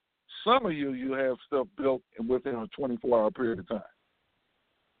 Some of you have stuff built within a 24-hour period of time.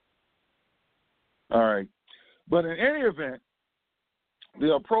 All right. But in any event,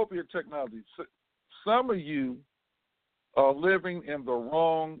 the appropriate technology, some of you are living in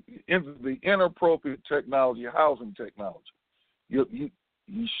the inappropriate technology, housing technology. You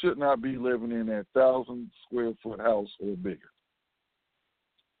should not be living in that 1,000-square-foot house or bigger.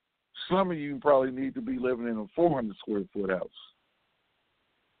 Some of you probably need to be living in a 400-square-foot house.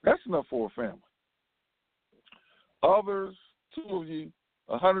 That's enough for a family. Others, 2 of you,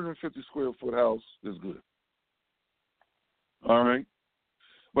 150-square-foot house is good. All right?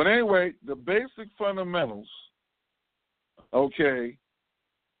 But anyway, the basic fundamentals, okay,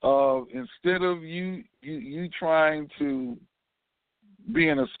 instead of you trying to be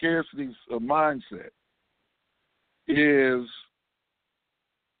in a scarcity mindset, is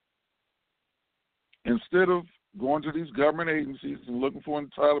instead of going to these government agencies and looking for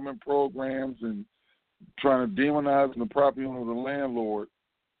entitlement programs and trying to demonize the property owner or the landlord,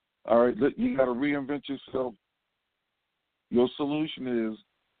 all right, you got to reinvent yourself. Your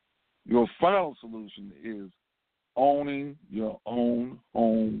final solution is owning your own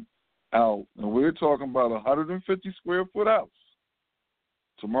home out. And we're talking about a 150-square-foot house.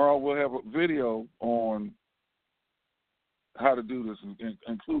 Tomorrow we'll have a video on how to do this,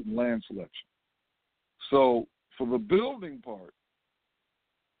 including land selection. So for the building part,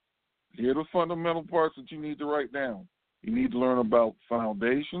 here are the fundamental parts that you need to write down. You need to learn about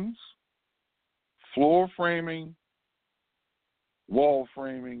foundations, floor framing, wall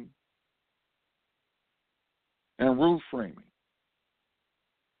framing, and roof framing.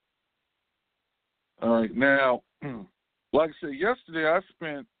 All right, now, like I said, yesterday I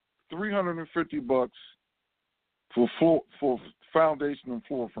spent $350 for foundation and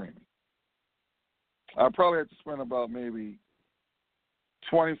floor framing. I probably had to spend about maybe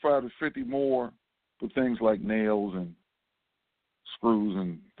 25 to 50 more for things like nails and screws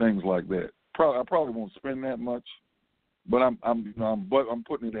and things like that. I probably won't spend that much, but I'm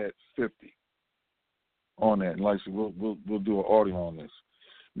putting it at 50 on that. And like I said, we'll do an audio on this.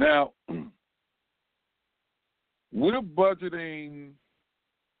 Now, we're budgeting.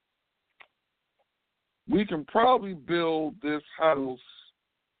 We can probably build this house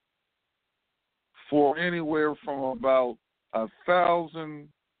for anywhere from about $1,000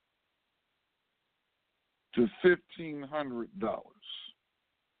 to $1,500.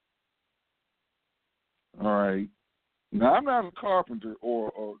 All right. Now, I'm not a carpenter or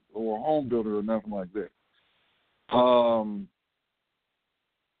a home builder or nothing like that.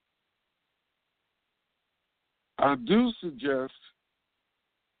 I do suggest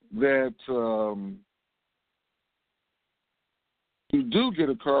that you do get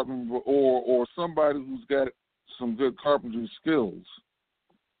a carpenter or somebody who's got some good carpentry skills,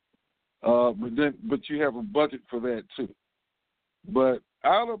 but you have a budget for that too. But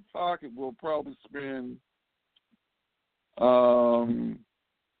out of pocket, we'll probably spend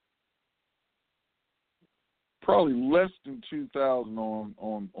probably less than $2,000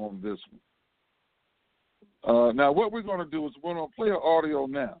 on this one. Now, what we're going to do is we're going to play an audio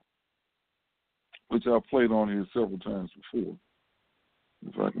now, which I've played on here several times before,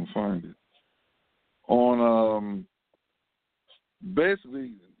 if I can find it. On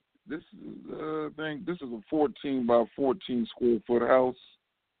basically, this is a 14 by 14 square foot house.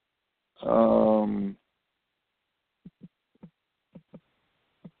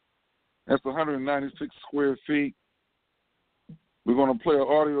 That's 196 square feet. We're going to play an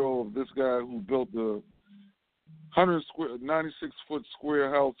audio of this guy who built the 96-foot square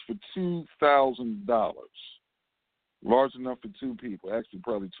house for $2,000. Large enough for 2 people. Actually,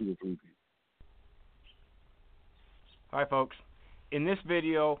 probably 2 or 3 people. Hi, folks. In this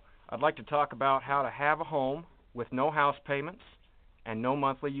video, I'd like to talk about how to have a home with no house payments and no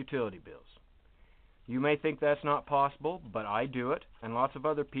monthly utility bills. You may think that's not possible, but I do it, and lots of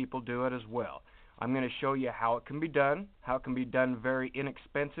other people do it as well. I'm going to show you how it can be done very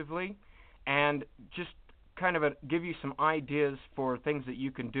inexpensively, and just kind of give you some ideas for things that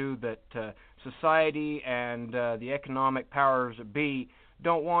you can do that society and the economic powers that be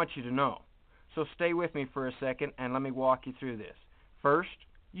don't want you to know. So stay with me for a second and let me walk you through this. First,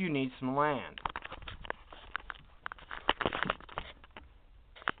 you need some land.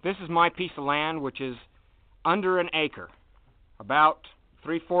 This is my piece of land, which is under an acre, about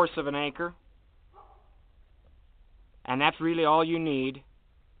 3/4 of an acre, and that's really all you need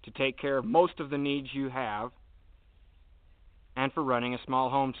to take care of most of the needs you have and for running a small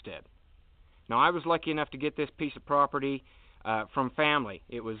homestead. Now, I was lucky enough to get this piece of property from family.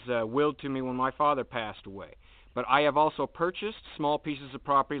 It was willed to me when my father passed away. But I have also purchased small pieces of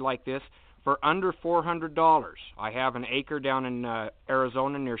property like this for under $400. I have an acre down in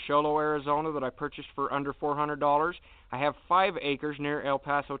Arizona, near Sholo, Arizona, that I purchased for under $400. I have 5 acres near El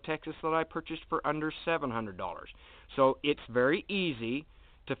Paso, Texas, that I purchased for under $700. So it's very easy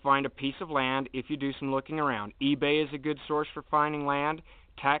to find a piece of land if you do some looking around. eBay is a good source for finding land.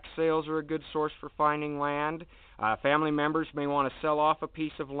 Tax sales are a good source for finding land. Family members may want to sell off a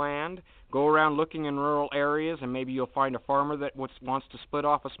piece of land. Go around looking in rural areas, and maybe you'll find a farmer that wants to split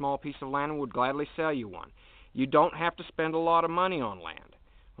off a small piece of land and would gladly sell you one. You don't have to spend a lot of money on land.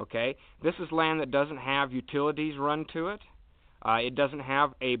 Okay? This is land that doesn't have utilities run to it. It doesn't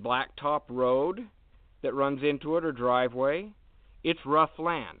have a blacktop road that runs into it or driveway. It's rough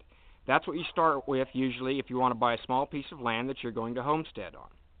land. That's what you start with usually if you want to buy a small piece of land that you're going to homestead on.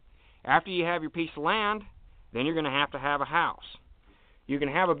 After you have your piece of land, then you're going to have a house. You can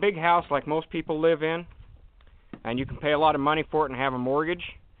have a big house like most people live in, and you can pay a lot of money for it and have a mortgage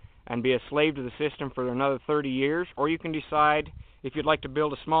and be a slave to the system for another 30 years, or you can decide if you'd like to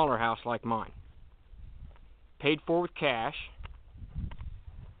build a smaller house like mine. Paid for with cash.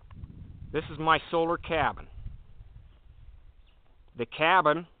 This is my solar cabin. The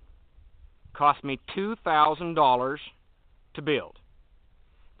cabin cost me $2,000 to build.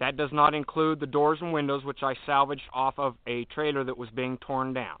 That does not include the doors and windows, which I salvaged off of a trailer that was being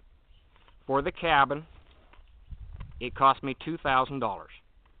torn down. For the cabin, it cost me $2,000.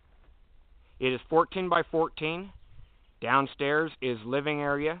 It is 14 by 14. Downstairs is living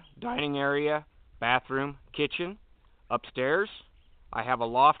area, dining area, bathroom, kitchen. Upstairs, I have a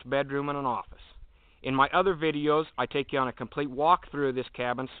loft, bedroom, and an office. In my other videos, I take you on a complete walkthrough of this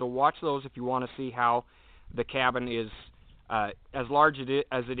cabin, so watch those if you want to see how the cabin is as large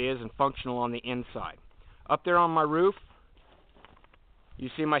as it is and functional on the inside. Up there on my roof, you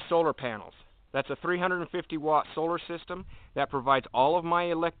see my solar panels. That's a 350-watt solar system that provides all of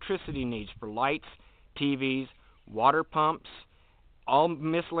my electricity needs for lights, TVs, water pumps, all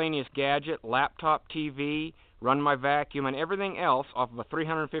miscellaneous gadget, laptop TV, run my vacuum, and everything else off of a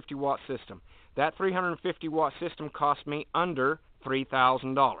 350-watt system. That 350-watt system cost me under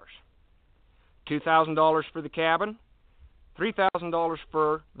 $3,000. $2,000 for the cabin, $3,000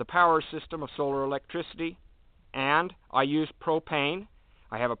 for the power system of solar electricity, and I use propane.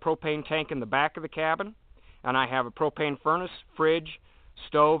 I have a propane tank in the back of the cabin, and I have a propane furnace, fridge,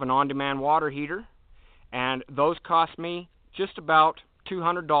 stove, and on-demand water heater, and those cost me just about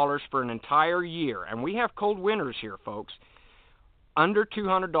 $200 for an entire year. And we have cold winters here, folks. Under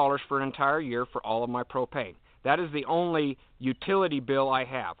 $200 for an entire year for all of my propane. That is the only utility bill I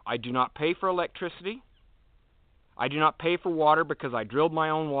have. I do not pay for electricity. I do not pay for water because I drilled my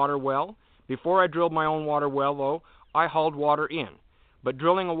own water well. Before I drilled my own water well, though, I hauled water in. But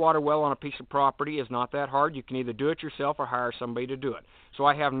drilling a water well on a piece of property is not that hard. You can either do it yourself or hire somebody to do it. So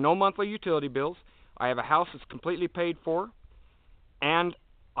I have no monthly utility bills. I have a house that's completely paid for. And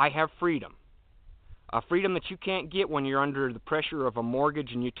I have freedom. A freedom that you can't get when you're under the pressure of a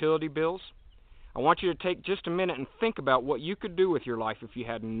mortgage and utility bills. I want you to take just a minute and think about what you could do with your life if you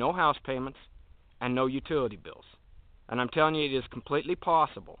had no house payments and no utility bills. And I'm telling you, it is completely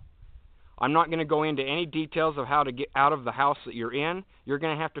possible. I'm not going to go into any details of how to get out of the house that you're in. You're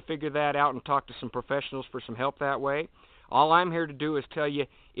going to have to figure that out and talk to some professionals for some help that way. All I'm here to do is tell you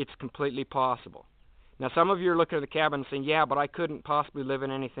it's completely possible. Now, some of you are looking at the cabin and saying, yeah, but I couldn't possibly live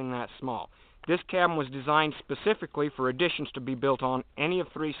in anything that small. This cabin was designed specifically for additions to be built on any of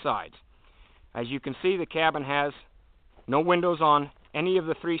 3 sides. As you can see, the cabin has no windows on any of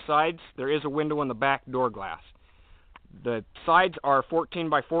the 3 sides. There is a window in the back door glass. The sides are 14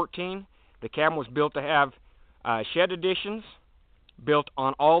 by 14. The cabin was built to have shed additions built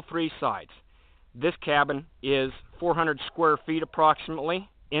on all 3 sides. This cabin is 400 square feet approximately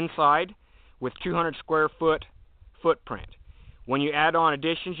inside with 200 square foot footprint. When you add on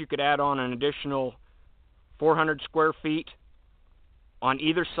additions, you could add on an additional 400 square feet on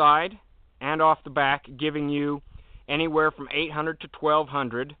either side and off the back, giving you anywhere from 800 to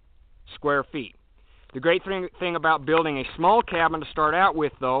 1,200 square feet. The great thing about building a small cabin to start out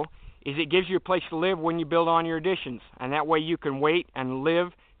with, though, is it gives you a place to live when you build on your additions. And that way you can wait and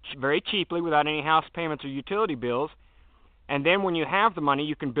live very cheaply without any house payments or utility bills. And then when you have the money,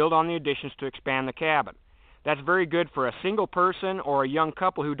 you can build on the additions to expand the cabin. That's very good for a single person or a young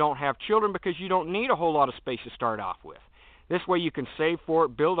couple who don't have children because you don't need a whole lot of space to start off with. This way you can save for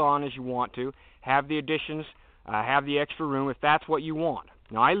it, build on as you want to, have the additions, have the extra room if that's what you want.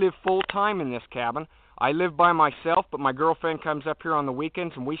 Now, I live full-time in this cabin. I live by myself, but my girlfriend comes up here on the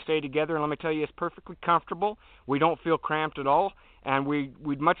weekends, and we stay together, and let me tell you, it's perfectly comfortable. We don't feel cramped at all, and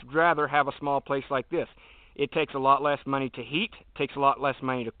we'd much rather have a small place like this. It takes a lot less money to heat, takes a lot less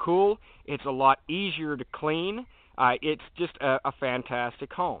money to cool, it's a lot easier to clean. It's just a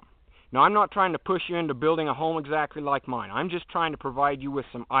fantastic home. Now, I'm not trying to push you into building a home exactly like mine. I'm just trying to provide you with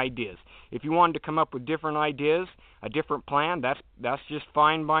some ideas. If you wanted to come up with different ideas, a different plan, that's just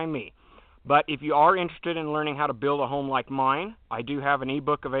fine by me. But if you are interested in learning how to build a home like mine, I do have an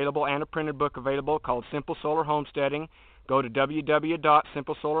ebook available and a printed book available called Simple Solar Homesteading. Go to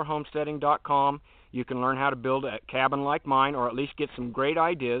www.simplesolarhomesteading.com. You can learn how to build a cabin like mine, or at least get some great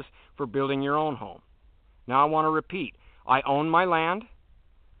ideas for building your own home. Now, I want to repeat. I own my land.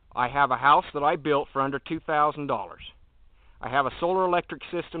 I have a house that I built for under $2,000. I have a solar electric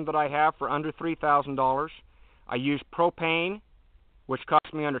system that I have for under $3,000. I use propane, which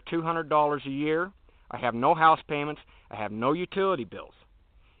costs me under $200 a year. I have no house payments. I have no utility bills.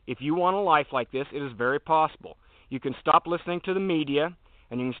 If you want a life like this, it is very possible. You can stop listening to the media,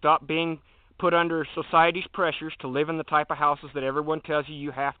 and you can stop being put under society's pressures to live in the type of houses that everyone tells you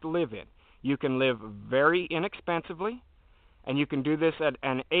you have to live in. You can live very inexpensively, and you can do this at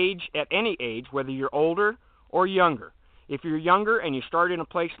any age, whether you're older or younger. If you're younger and you start in a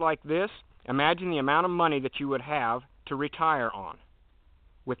place like this, imagine the amount of money that you would have to retire on,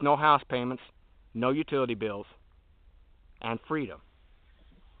 with no house payments, no utility bills, and freedom.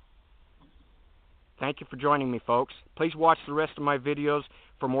 Thank you for joining me, folks. Please watch the rest of my videos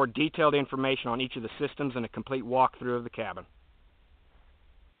for more detailed information on each of the systems and a complete walkthrough of the cabin.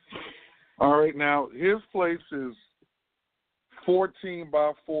 All right, now his place is 14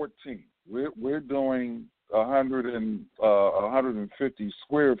 by 14. We're doing 150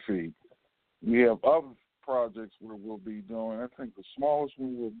 square feet. We have other projects where we'll be doing, I think the smallest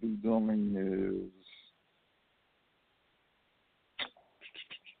one we'll be doing is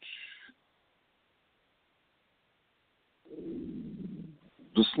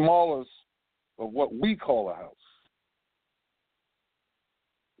the smallest of what we call a house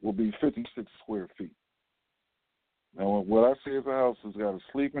will be 56 square feet. Now, what I say is a house has got a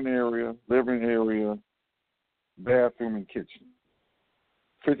sleeping area, living area, bathroom, and kitchen.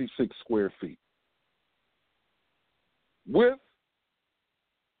 56 square feet. With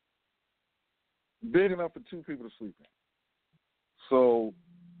big enough for two people to sleep in. So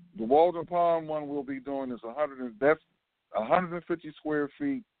the Walden Pond one we'll be doing is 150 square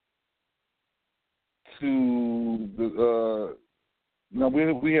feet to the now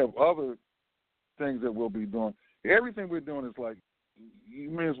we have other things that we'll be doing. Everything we're doing is like, you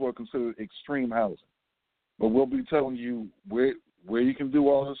may as well consider it extreme housing. But we'll be telling you where you can do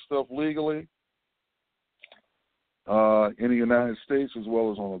all this stuff legally in the United States as well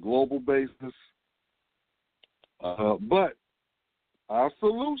as on a global basis. But our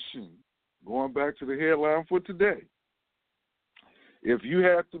solution, going back to the headline for today, if you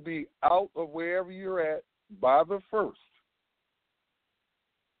have to be out of wherever you're at by the 1st,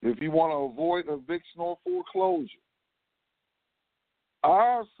 if you want to avoid eviction or foreclosure,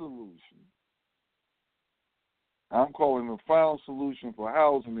 our solution, I'm calling the final solution for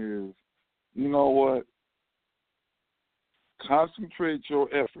housing is, you know what? Concentrate your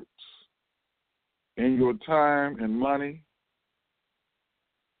efforts and your time and money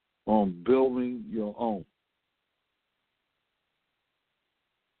on building your own.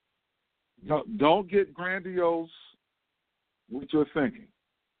 Don't get grandiose with your thinking.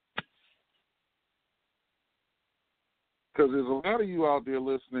 Because there's a lot of you out there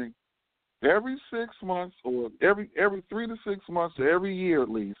listening, every 6 months or every 3 to 6 months or every year at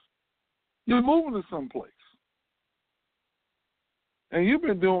least, you're moving to someplace. And you've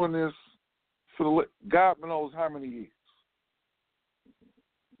been doing this for God knows how many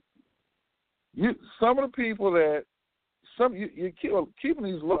years. Some of the people that, you're keeping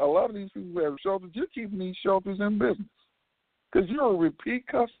these, a lot of these people who have shelters, you're keeping these shelters in business because you're a repeat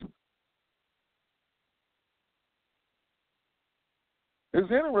customer. It's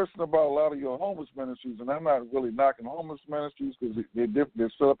interesting about a lot of your homeless ministries, and I'm not really knocking homeless ministries because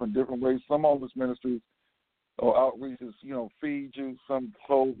they're set up in different ways. Some homeless ministries or outreaches, feed you, some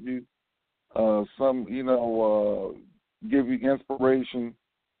clothe you, some, give you inspiration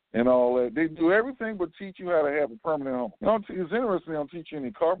and all that. They do everything but teach you how to have a permanent home. It's interesting, they don't teach you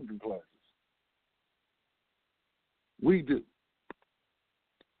any carpentry classes. We do.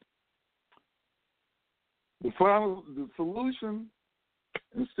 The solution,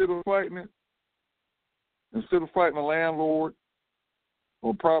 instead of fighting a landlord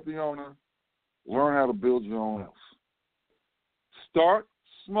or property owner, learn how to build your own house. Start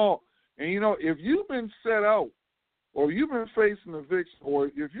small. And, you know, if you've been set out or you've been facing eviction or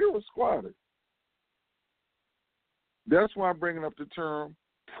if you're a squatter, that's why I'm bringing up the term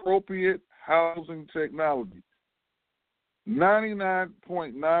appropriate housing technology.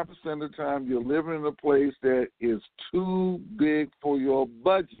 99.9% of the time you're living in a place that is too big for your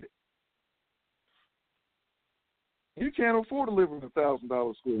budget. You can't afford to live in a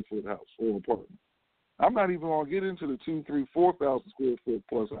 $1,000 square foot house or apartment. I'm not even going to get into the 2,000, 3,000, 4,000 square foot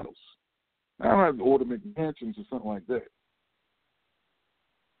plus house. I don't have to order McMansions or something like that.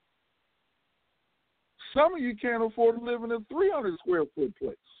 Some of you can't afford to live in a 300 square foot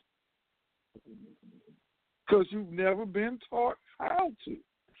place because you've never been taught how to.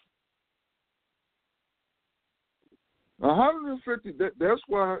 150, that's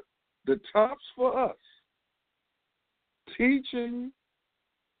why the tops for us teaching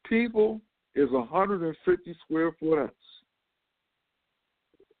people is 150 square foot house.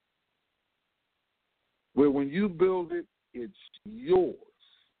 Where when you build it, it's yours.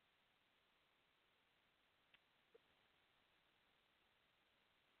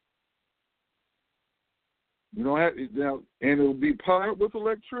 You don't have now, and it'll be powered with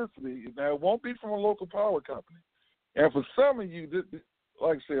electricity. Now, it won't be from a local power company. And for some of you,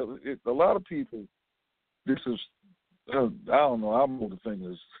 like I said, a lot of people, this is, I don't know, I'm going to think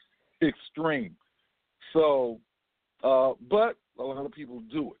is extreme. So, but a lot of people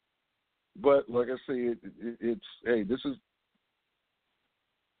do it. But like I say, it's hey, this is,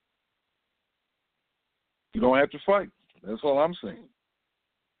 you don't have to fight. That's all I'm saying.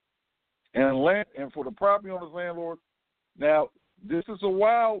 And for the property owner's landlord, now this is a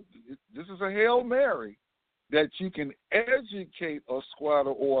Hail Mary that you can educate a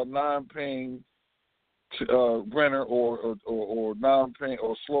squatter or a non-paying renter or non-paying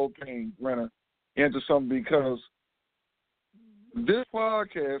or slow-paying renter into something, because this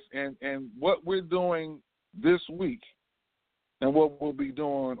podcast and what we're doing this week and what we'll be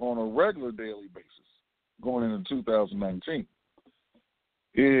doing on a regular daily basis going into 2019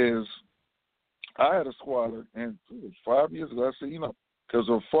 is, I had a squatter, and it was 5 years ago. I said, because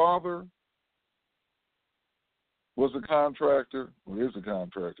her father was a contractor, or is a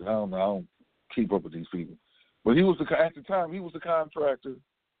contractor. I don't know. I don't keep up with these people. But at the time, he was a contractor,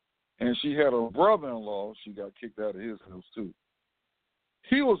 and she had a brother-in-law. She got kicked out of his house, too.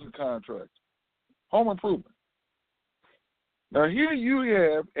 He was a contractor, home improvement. Now, here you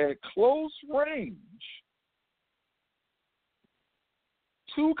have, at close range,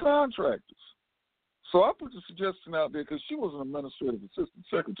 two contractors. So I put the suggestion out there because she was an administrative assistant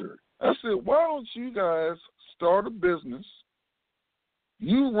secretary. I said, why don't you guys start a business,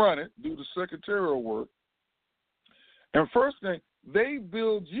 you run it, do the secretarial work, and first thing, they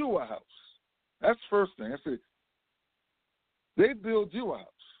build you a house. That's the first thing. I said, they build you a house.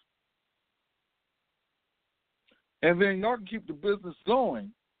 And then y'all can keep the business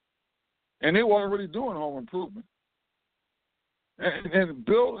going, and they were already doing home improvement, and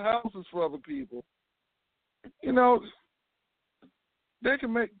build houses for other people. They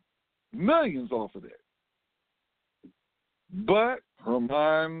can make millions off of that. But her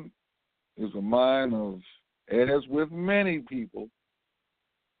mind is a mind of, as with many people,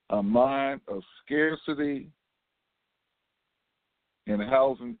 a mind of scarcity and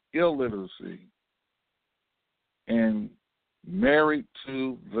housing illiteracy, and married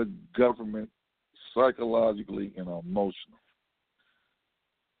to the government psychologically and emotionally.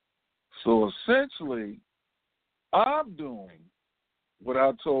 So essentially, I'm doing what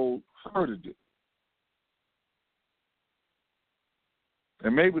I told her to do.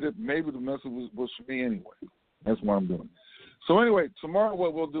 And maybe the message was for me anyway. That's what I'm doing. So anyway, tomorrow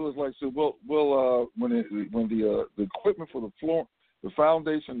what we'll do is, like I said, we'll when the equipment for the floor, the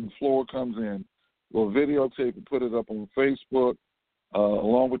foundation, the floor comes in, we'll videotape and put it up on Facebook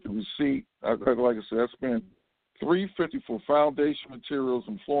along with the receipt. Like I said, I spent $350 for foundation materials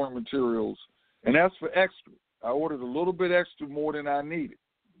and flooring materials, and that's for extra. I ordered a little bit extra more than I needed,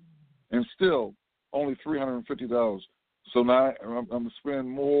 and still only $350. So now I'm going to spend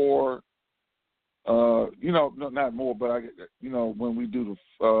more, not more, but when we do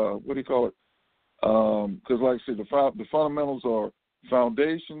the, what do you call it? Because like I said, the fundamentals are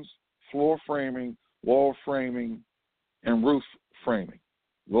foundations, floor framing, wall framing, and roof framing.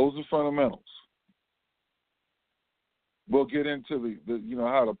 Those are fundamentals. We'll get into the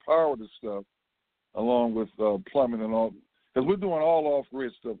how to power the stuff, along with plumbing and all, because we're doing all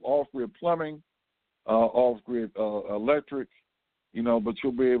off-grid stuff, off-grid plumbing, off-grid electric, but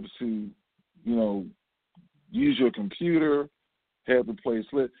you'll be able to, use your computer, have the place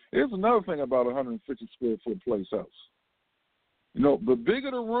lit. Here's another thing about a 150 square foot place house. You know, the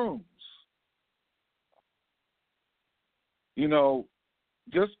bigger the rooms, you know,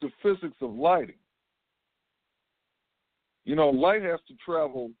 just the physics of lighting. You know, light has to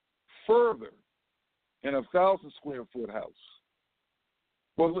travel further in a 1,000 square foot house.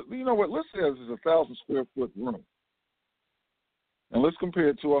 Well, you know what? Let's say this is a 1,000 square foot room. And let's compare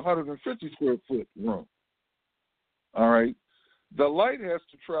it to a 150 square foot room. All right? The light has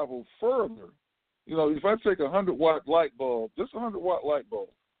to travel further. You know, if I take a 100-watt light bulb, just a 100-watt light bulb,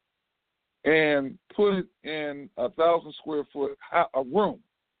 and put it in a 1,000 square foot a room,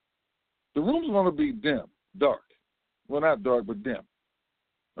 the room's going to be dim, dark. Well, not dark, but dim.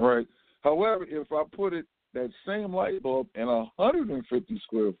 All right? However, if I put that same light bulb in a 150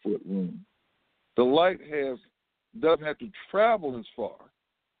 square foot room, the light doesn't have to travel as far,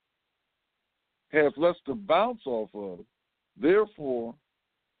 has less to bounce off of. Therefore,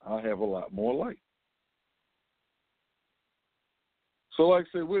 I have a lot more light. So, like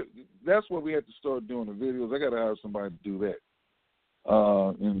I said, that's what we had to start doing the videos. I got to hire somebody to do that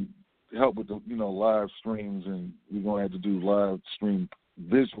and help with the live streams, and we're going to have to do live stream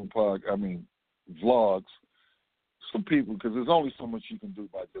visual vlogs for people, because there's only so much you can do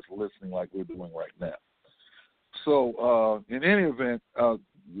by just listening like we're doing right now. So in any event,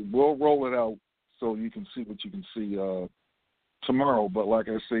 we'll roll it out so you can see what you can see tomorrow. But like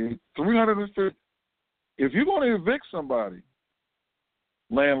I say, 350. If you're going to evict somebody,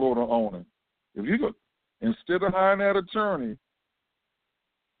 landlord or owner, if you go, instead of hiring that attorney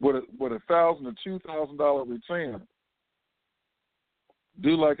with a $1,000 or $2,000 retainer,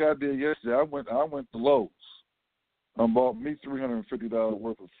 do like I did yesterday. I went to Lowe's and bought me $350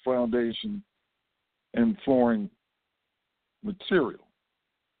 worth of foundation and flooring material.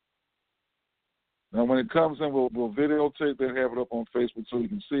 Now, when it comes in, we'll videotape that, have it up on Facebook so you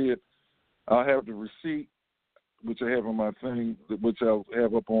can see it. I'll have the receipt, which I have on my thing, which I'll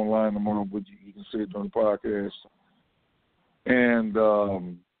have up online tomorrow, but you can see it during the podcast. And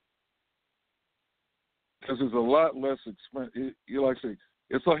because it's a lot less expensive. Like I say,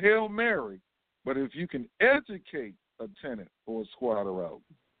 it's a Hail Mary, but if you can educate a tenant or a squatter out,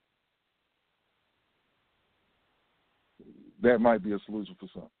 that might be a solution for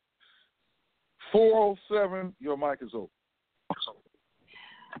some. 407, your mic is open.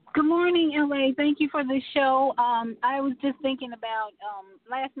 Good morning, LA. Thank you for the show. I was just thinking about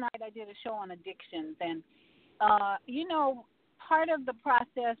last night I did a show on addictions, and part of the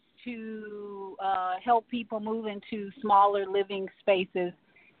process to help people move into smaller living spaces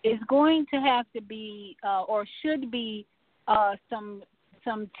is going to have to be or should be some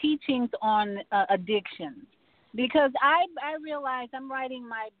teachings on addictions, because I realize I'm writing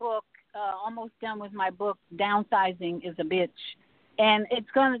my book, almost done with my book, Downsizing is a Bitch. And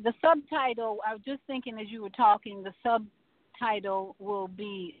the subtitle, I was just thinking as you were talking, the subtitle will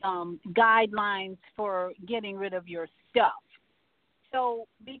be Guidelines for Getting Rid of Your Stuff. So,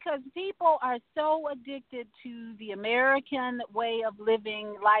 because people are so addicted to the American way of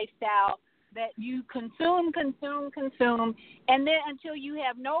living lifestyle that you consume, and then until you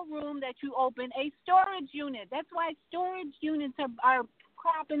have no room that you open a storage unit. That's why storage units are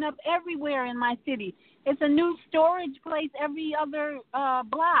cropping up everywhere in my city. It's a new storage place every other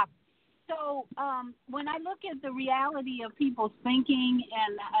block. So when I look at the reality of people's thinking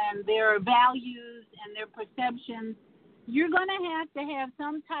and their values and their perceptions, you're going to have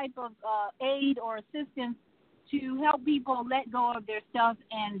some type of aid or assistance to help people let go of their stuff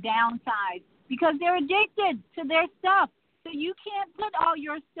and downsize, because they're addicted to their stuff. So you can't put all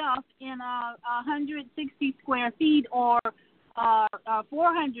your stuff in 160 square feet or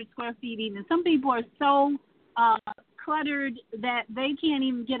 400 square feet even. Some people are so cluttered that they can't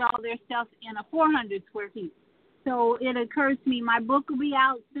even get all their stuff in a 400 square feet. So it occurs to me, my book will be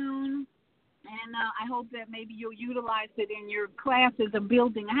out soon, and I hope that maybe you'll utilize it in your classes of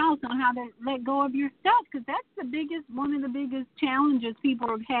building a house on how to let go of your stuff, because that's one of the biggest challenges people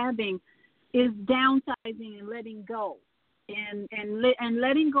are having is downsizing and letting go, and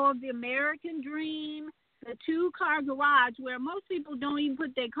letting go of the American dream, the two-car garage, where most people don't even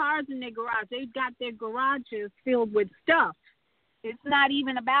put their cars in their garage. They've got their garages filled with stuff. It's not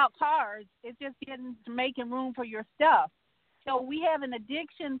even about cars. It's just making room for your stuff. So we have an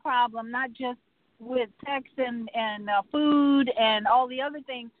addiction problem, not just with sex and food and all the other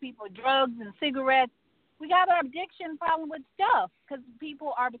things, drugs and cigarettes. We got an addiction problem with stuff because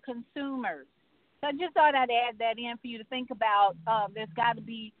people are the consumers. So I just thought I'd add that in for you to think about. There's got to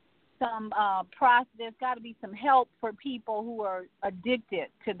be some there's got to be some help for people who are addicted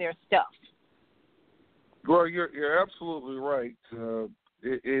to their stuff. Well, you're absolutely right.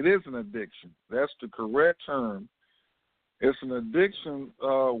 It is an addiction. That's the correct term. It's an addiction.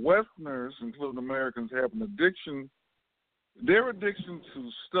 Westerners, including Americans, have an addiction. Their addiction to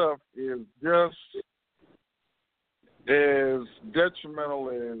stuff is just as detrimental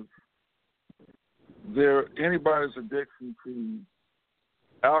as anybody's addiction to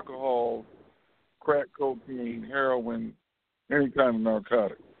alcohol, crack cocaine, heroin, any kind of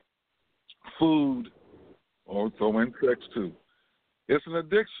narcotic, food, or so in sex too. It's an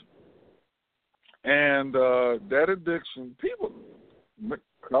addiction. And that addiction,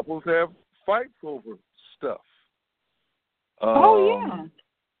 couples have fights over stuff.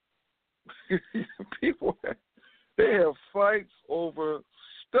 People, they have fights over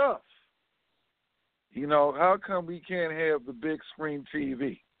stuff. You know, how come we can't have the big screen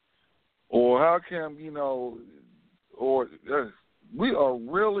TV? Or how come, we are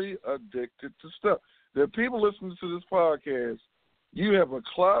really addicted to stuff. There are people listening to this podcast, you have a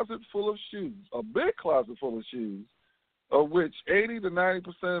closet full of shoes, a big closet full of shoes, of which 80 to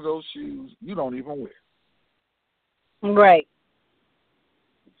 90% of those shoes you don't even wear. Right.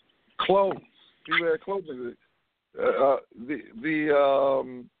 Clothes. People have clothes.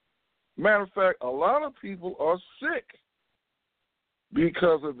 Matter of fact, a lot of people are sick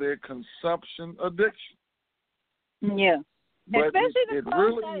because of their consumption addiction. Yeah. But especially the it clothes.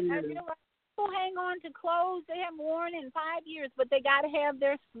 really I feel like people hang on to clothes they haven't worn in 5 years, but they got to have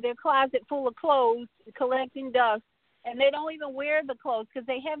their closet full of clothes collecting dust, and they don't even wear the clothes because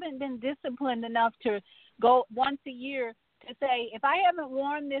they haven't been disciplined enough to go once a year to say, if I haven't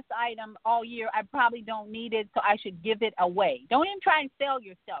worn this item all year, I probably don't need it, so I should give it away. Don't even try and sell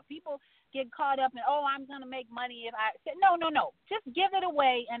your stuff. People get caught up in, I'm going to make money if I say, no. Just give it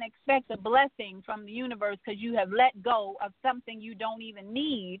away and expect a blessing from the universe because you have let go of something you don't even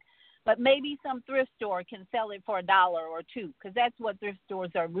need, but maybe some thrift store can sell it for $1 or $2 because that's what thrift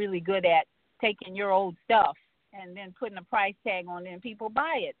stores are really good at, taking your old stuff and then putting a price tag on it and people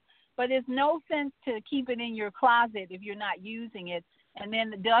buy it. But there's no sense to keep it in your closet if you're not using it, and then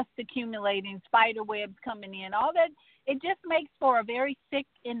the dust accumulating, spider webs coming in, all that. It just makes for a very sick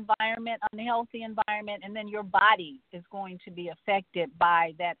environment, unhealthy environment, and then your body is going to be affected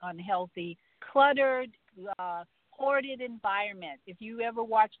by that unhealthy, cluttered, hoarded environment. If you ever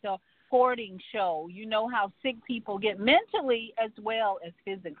watched a hoarding show, you know how sick people get mentally as well as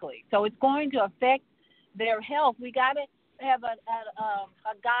physically. So it's going to affect their health. We got to have a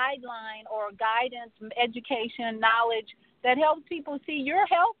guideline or guidance, education, knowledge that helps people see your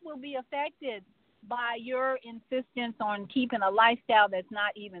health will be affected by your insistence on keeping a lifestyle that's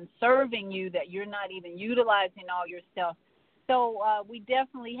not even serving you, that you're not even utilizing all your stuff. So we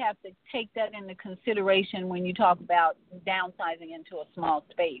definitely have to take that into consideration when you talk about downsizing into a small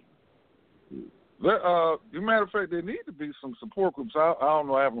space. As a matter of fact, there need to be some support groups. I don't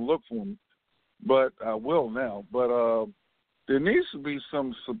know, I haven't looked for them, but I will now. But there needs to be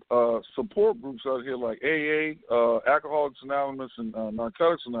some support groups out here like AA, Alcoholics Anonymous, and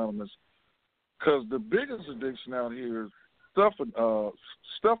Narcotics Anonymous, because the biggest addiction out here is stuff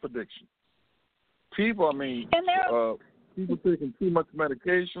addiction. People, people taking too much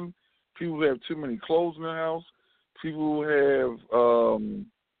medication, people who have too many clothes in their house, people who have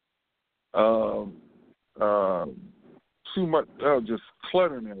too much just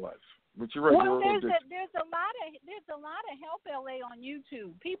clutter in their life. But you're right. Well, there's a lot of Help LA on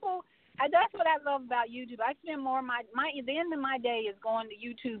YouTube. People, that's what I love about YouTube. I spend more the end of my day is going to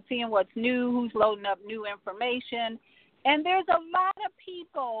YouTube, seeing what's new, who's loading up new information, and there's a lot of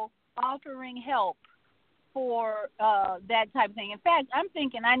people offering help for that type of thing. In fact, I'm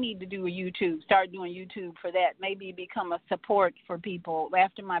thinking I need to start doing YouTube for that. Maybe become a support for people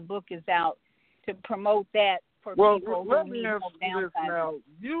after my book is out to promote that. Well, let me ask you this now.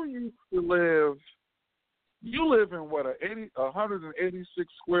 You live in what,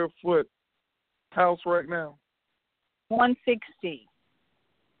 186 square foot house right now? 160.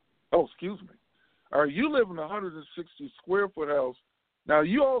 Oh, excuse me. All right, you live in a 160 square foot house. Now,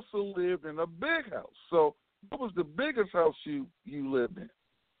 you also live in a big house. So, what was the biggest house you lived in?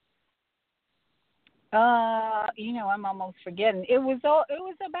 I'm almost forgetting. It was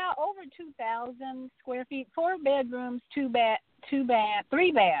about over 2,000 square feet. 4 bedrooms, 3 baths.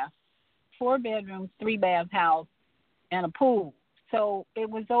 4 bedrooms, 3 bath house, and a pool. So it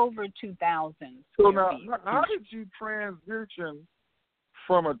was over 2,000. So now, how did you transition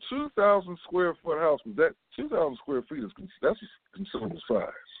from a 2,000 square foot house? That 2,000 square feet that's considerable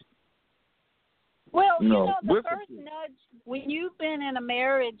size. Well, the first nudge, when you've been in a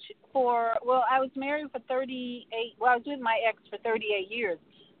marriage I was married for 38, I was with my ex for 38 years.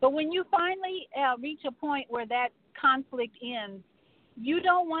 But when you finally reach a point where that conflict ends, you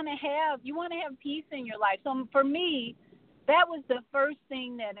want to have peace in your life. So for me, that was the first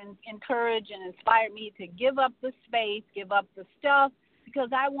thing that encouraged and inspired me to give up the space, give up the stuff, because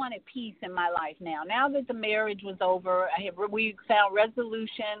I wanted peace in my life now. Now that the marriage was over, we found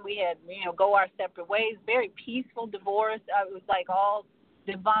resolution. We had, go our separate ways. Very peaceful divorce. It was like all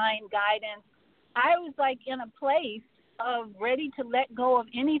divine guidance. I was like in a place of ready to let go of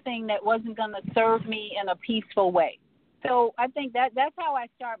anything that wasn't going to serve me in a peaceful way. So I think that's how I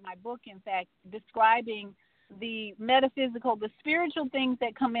start my book, in fact, describing the metaphysical, the spiritual things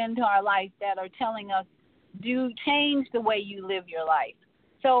that come into our life that are telling us, do change the way you live your life.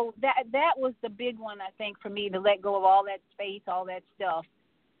 So that was the big one, I think, for me, to let go of all that space, all that stuff.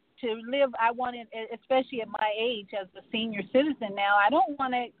 To live, I wanted, especially at my age as a senior citizen now, I don't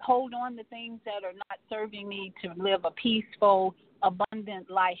want to hold on to things that are not serving me to live a peaceful, abundant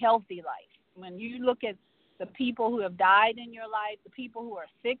life, healthy life. When you look at the people who have died in your life, the people who are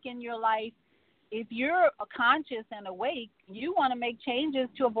sick in your life, if you're conscious and awake, you want to make changes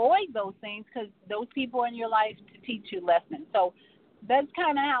to avoid those things, because those people in your life to teach you lessons. So that's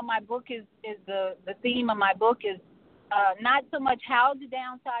kind of how my book is the theme of my book is not so much how to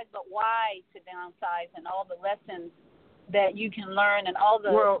downsize, but why to downsize, and all the lessons that you can learn, and all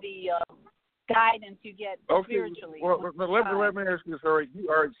the guidance you get spiritually. Well, let me ask you this. All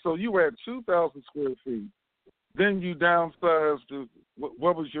right, so you were at 2,000 square feet. Then you downsized to,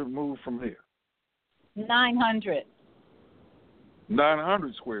 what was your move from there? 900.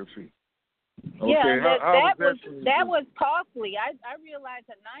 900 square feet. Okay. Yeah, how that was costly. I realized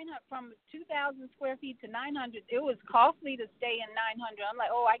that 900, from 2,000 square feet to 900, it was costly to stay in 900. I'm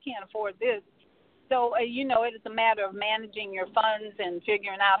like, I can't afford this. So it is a matter of managing your funds and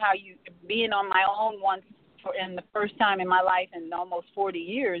figuring out how you, being on my own once in the first time in my life in almost 40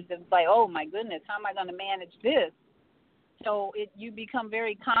 years. It's like, oh my goodness, how am I going to manage this? So you become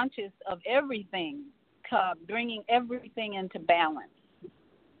very conscious of everything, bringing everything into balance.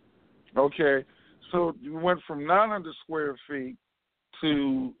 Okay, so you went from 900 square feet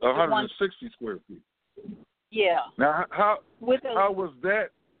to 160 square feet. Yeah. Now, how was that?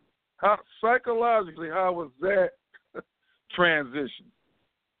 Psychologically, how was that transition?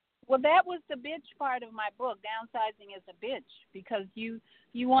 Well, that was the bitch part of my book. Downsizing is a bitch, because you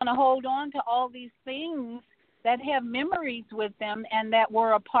want to hold on to all these things that have memories with them and that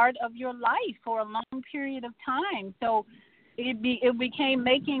were a part of your life for a long period of time. So it became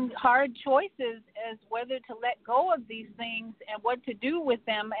making hard choices as whether to let go of these things and what to do with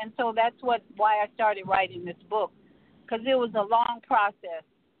them. And so that's why I started writing this book, because it was a long process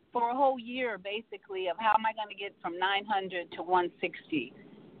for a whole year, basically, of how am I going to get from 900 to 160.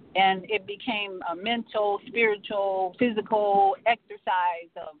 And it became a mental, spiritual, physical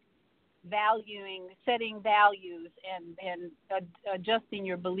exercise of valuing, setting values, and adjusting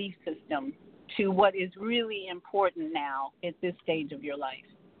your belief system to what is really important now at this stage of your life.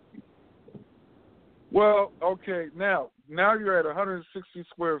 Well, okay, now you're at 160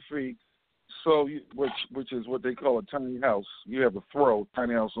 square feet, so which is what they call a tiny house. You have a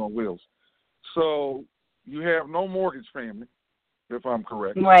tiny house on wheels. So you have no mortgage payment, if I'm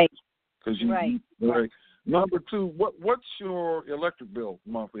correct. Right. Right. Number two, what's your electric bill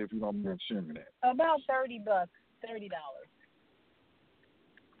monthly, if you don't mind sharing that? About $30.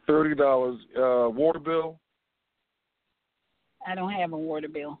 $30. Water bill? I don't have a water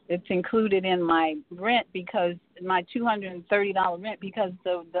bill. It's included in my rent, because my $230 rent, because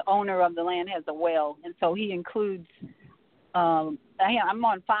the owner of the land has a well, and so he includes. I'm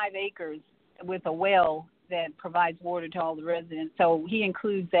on 5 acres with a well that provides water to all the residents, so he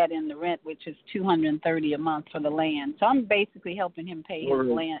includes that in the rent, which is $230 a month for the land. So I'm basically helping him pay his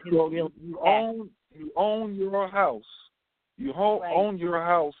land. His real you own your house. You own your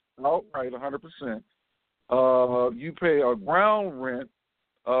house outright, 100%. You pay a ground rent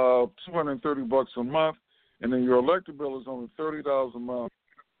of $230 a month, and then your electric bill is only $30 a month.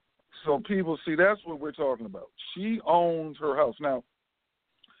 So people see, that's what we're talking about. She owns her house. Now,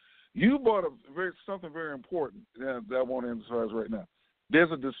 you brought up something very important that I want to emphasize right now.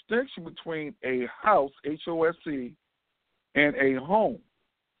 There's a distinction between a house, HOSE, and a home.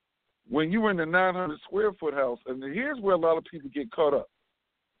 When you were in the 900 square foot house, and here's where a lot of people get caught up.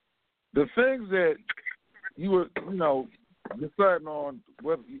 The things that you were, deciding on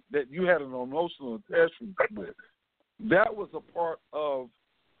whether that you had an emotional attachment with, that was a part of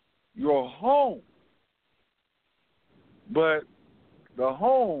your home. But the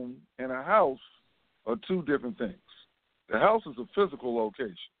home and a house are two different things. The house is a physical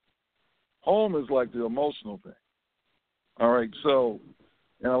location. Home is like the emotional thing. All right, so,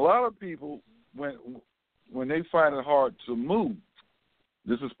 and a lot of people, when they find it hard to move,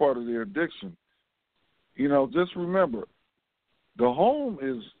 this is part of their addiction. Just remember, The home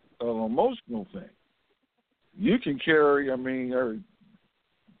is an emotional thing. You can carry,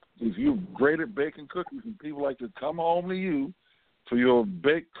 if you're great at baking cookies and people like to come home to you for your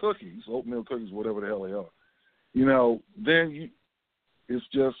baked cookies, oatmeal cookies, whatever the hell they are, then it's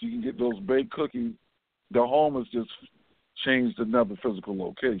just you can get those baked cookies. The home is just changed to another physical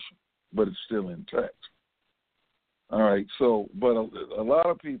location, but it's still intact. All right, so, but a lot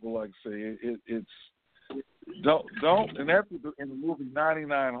of people, like I say, it's don't, and that's in the movie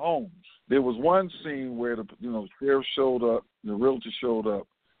 99 Homes. There was one scene where the sheriff showed up, the realtor showed up,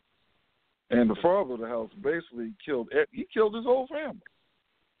 and the father of the house basically killed his whole family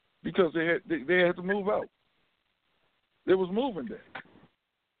because they had to move out. There was moving day.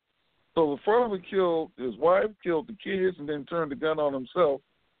 So the father killed his wife, killed the kids, and then turned the gun on himself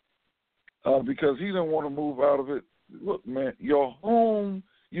because he didn't want to move out of it. Look, man, your home,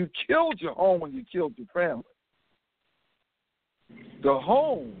 you killed your home when you killed your family. The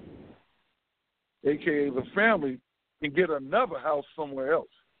home, a.k.a. the family, can get another house somewhere else.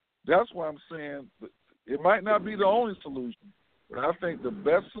 That's why I'm saying it might not be the only solution, but I think the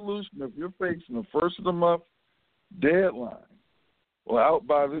best solution if you're facing the first of the month deadline, or out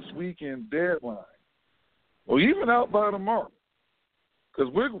by this weekend deadline, or even out by tomorrow,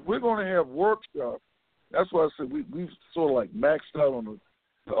 because we're going to have workshops. That's why I said we've sort of like maxed out on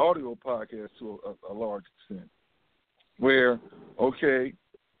the audio podcast to a large extent, where, okay,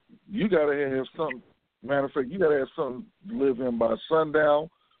 you got to have something. Matter of fact, you got to have something to live in by sundown.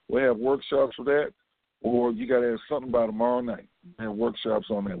 We'll have workshops for that, or you got to have something by tomorrow night. Have workshops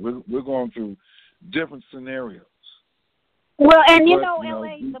on that. We're going through different scenarios. Well, and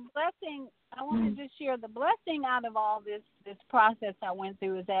LA, the blessing, I want to just share the blessing out of all this process I went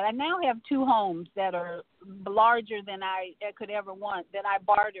through is that I now have 2 homes that are larger than I could ever want, that I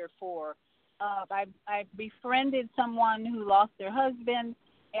barter for. I befriended someone who lost their husband,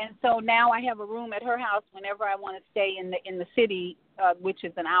 and so now I have a room at her house whenever I want to stay in the city, which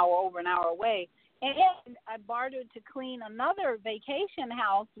is over an hour away. And I bartered to clean another vacation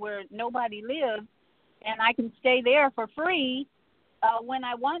house where nobody lives, and I can stay there for free when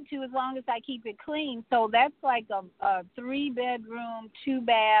I want to, as long as I keep it clean. So that's like a 3-bedroom,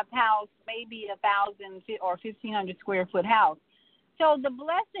 2-bath house, maybe 1,000 or 1,500 square foot house. So the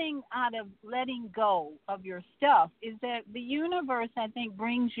blessing out of letting go of your stuff is that the universe, I think,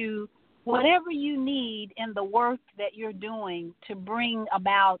 brings you whatever you need in the work that you're doing to bring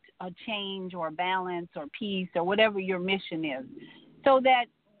about a change or balance or peace or whatever your mission is, so that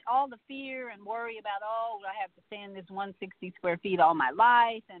all the fear and worry about, I have to stay in this 160 square feet all my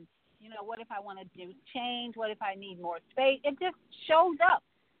life, and, what if I want to do change? What if I need more space? It just shows up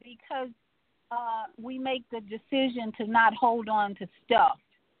because we make the decision to not hold on to stuff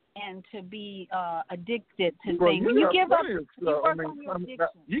and to be addicted to things. When you give up, you work on your addiction.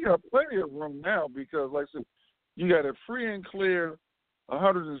 You got plenty of room now because, like I said, you got a free and clear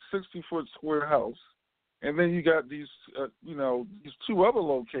 160-foot square house. And then you got these, these 2 other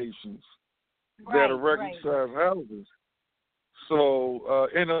locations that are regular-sized houses. So,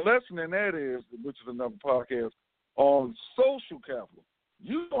 and the lesson in that is, which is another podcast, on social capital.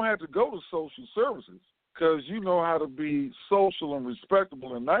 You don't have to go to social services because you know how to be social and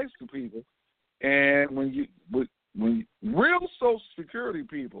respectable and nice to people. And when real Social Security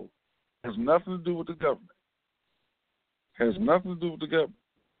people has nothing to do with the government. Has nothing to do with the government.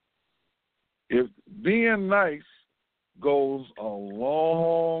 If being nice goes a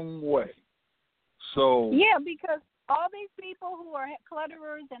long way. So yeah, because all these people who are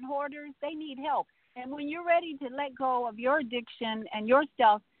clutterers and hoarders, they need help. And when you're ready to let go of your addiction and your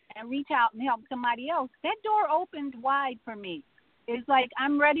stuff and reach out and help somebody else, that door opens wide for me. It's like,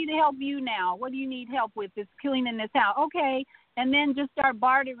 I'm ready to help you now. What do you need help with? It's cleaning this house. Okay. And then just start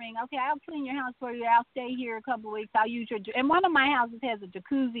bartering. Okay, I'll clean your house for you. I'll stay here a couple of weeks. I'll use your – and one of my houses has a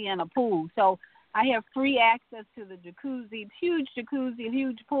jacuzzi and a pool. So I have free access to the jacuzzi, huge jacuzzi,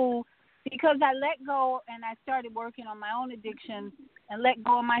 huge pool, because I let go and I started working on my own addictions and let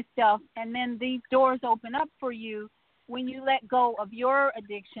go of my stuff. And then these doors open up for you when you let go of your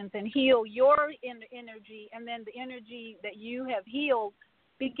addictions and heal your energy, and then the energy that you have healed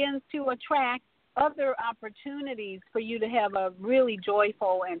begins to attract other opportunities for you to have a really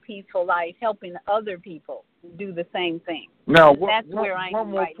joyful and peaceful life, helping other people do the same thing. Now, that's where I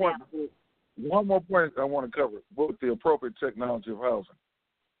am right now. One more point I want to cover with the appropriate technology of housing.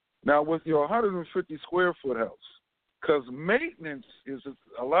 Now, with your 150 square foot house, because maintenance is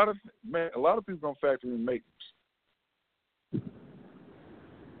a lot of people don't factor in maintenance.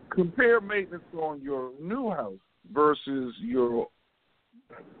 Compare maintenance on your new house versus your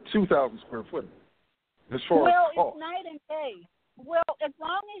 2,000 square foot. As far as cost. It's night and day. Well, as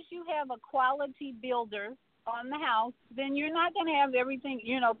long as you have a quality builder on the house, then you're not going to have everything,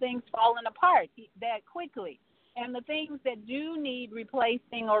 things falling apart that quickly. And the things that do need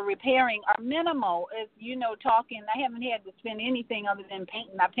replacing or repairing are minimal. As talking, I haven't had to spend anything other than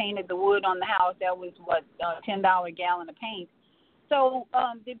painting. I painted the wood on the house. That was $10 a gallon of paint. So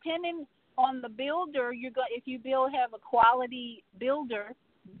depending on the builder, if you have a quality builder,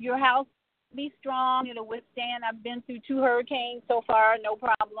 your house will be strong. It'll withstand. I've been through 2 hurricanes so far, no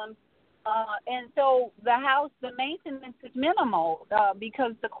problem. And so the maintenance is minimal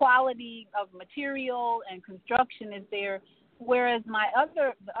because the quality of material and construction is there. Whereas the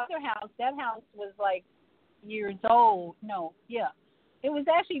other house, that house was like years old. It was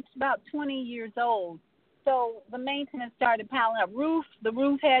actually about 20 years old. So the maintenance started piling up. The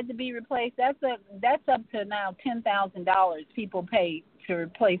roof had to be replaced. That's up to now $10,000 people pay to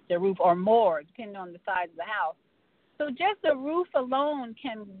replace their roof or more, depending on the size of the house. So just the roof alone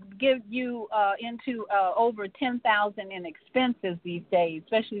can give you into over $10,000 in expenses these days,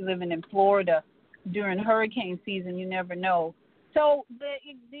 especially living in Florida during hurricane season. You never know. So the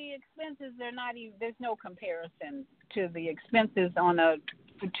expenses are not even. There's no comparison to the expenses on a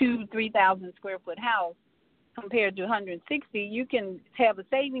 2,000-3,000 square foot house compared to 160. You can have a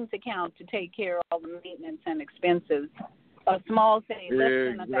savings account to take care of all the maintenance and expenses. A small savings, less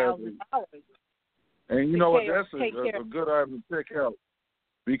than $1,000. And you know what? That's a good item to check out,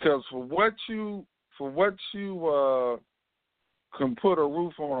 because for what you can put a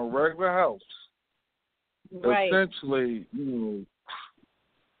roof on a regular house, right. Essentially, you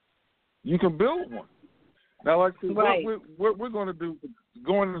can build one. Now, like right. what we're going to do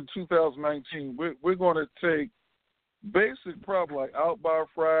going into 2019, we're going to take basic problems like Out by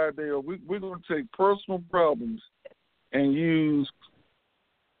Friday, or we're going to take personal problems and use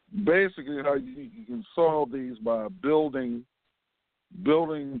basically how you can solve these by building,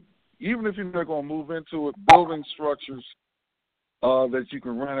 even if you're not going to move into it, building structures that you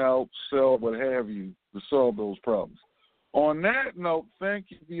can rent out, sell, what have you, to solve those problems. On that note, thank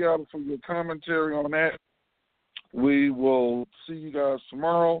you, Beata, for your commentary on that. We will see you guys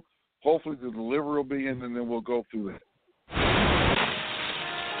tomorrow. Hopefully the delivery will be in, and then we'll go through that.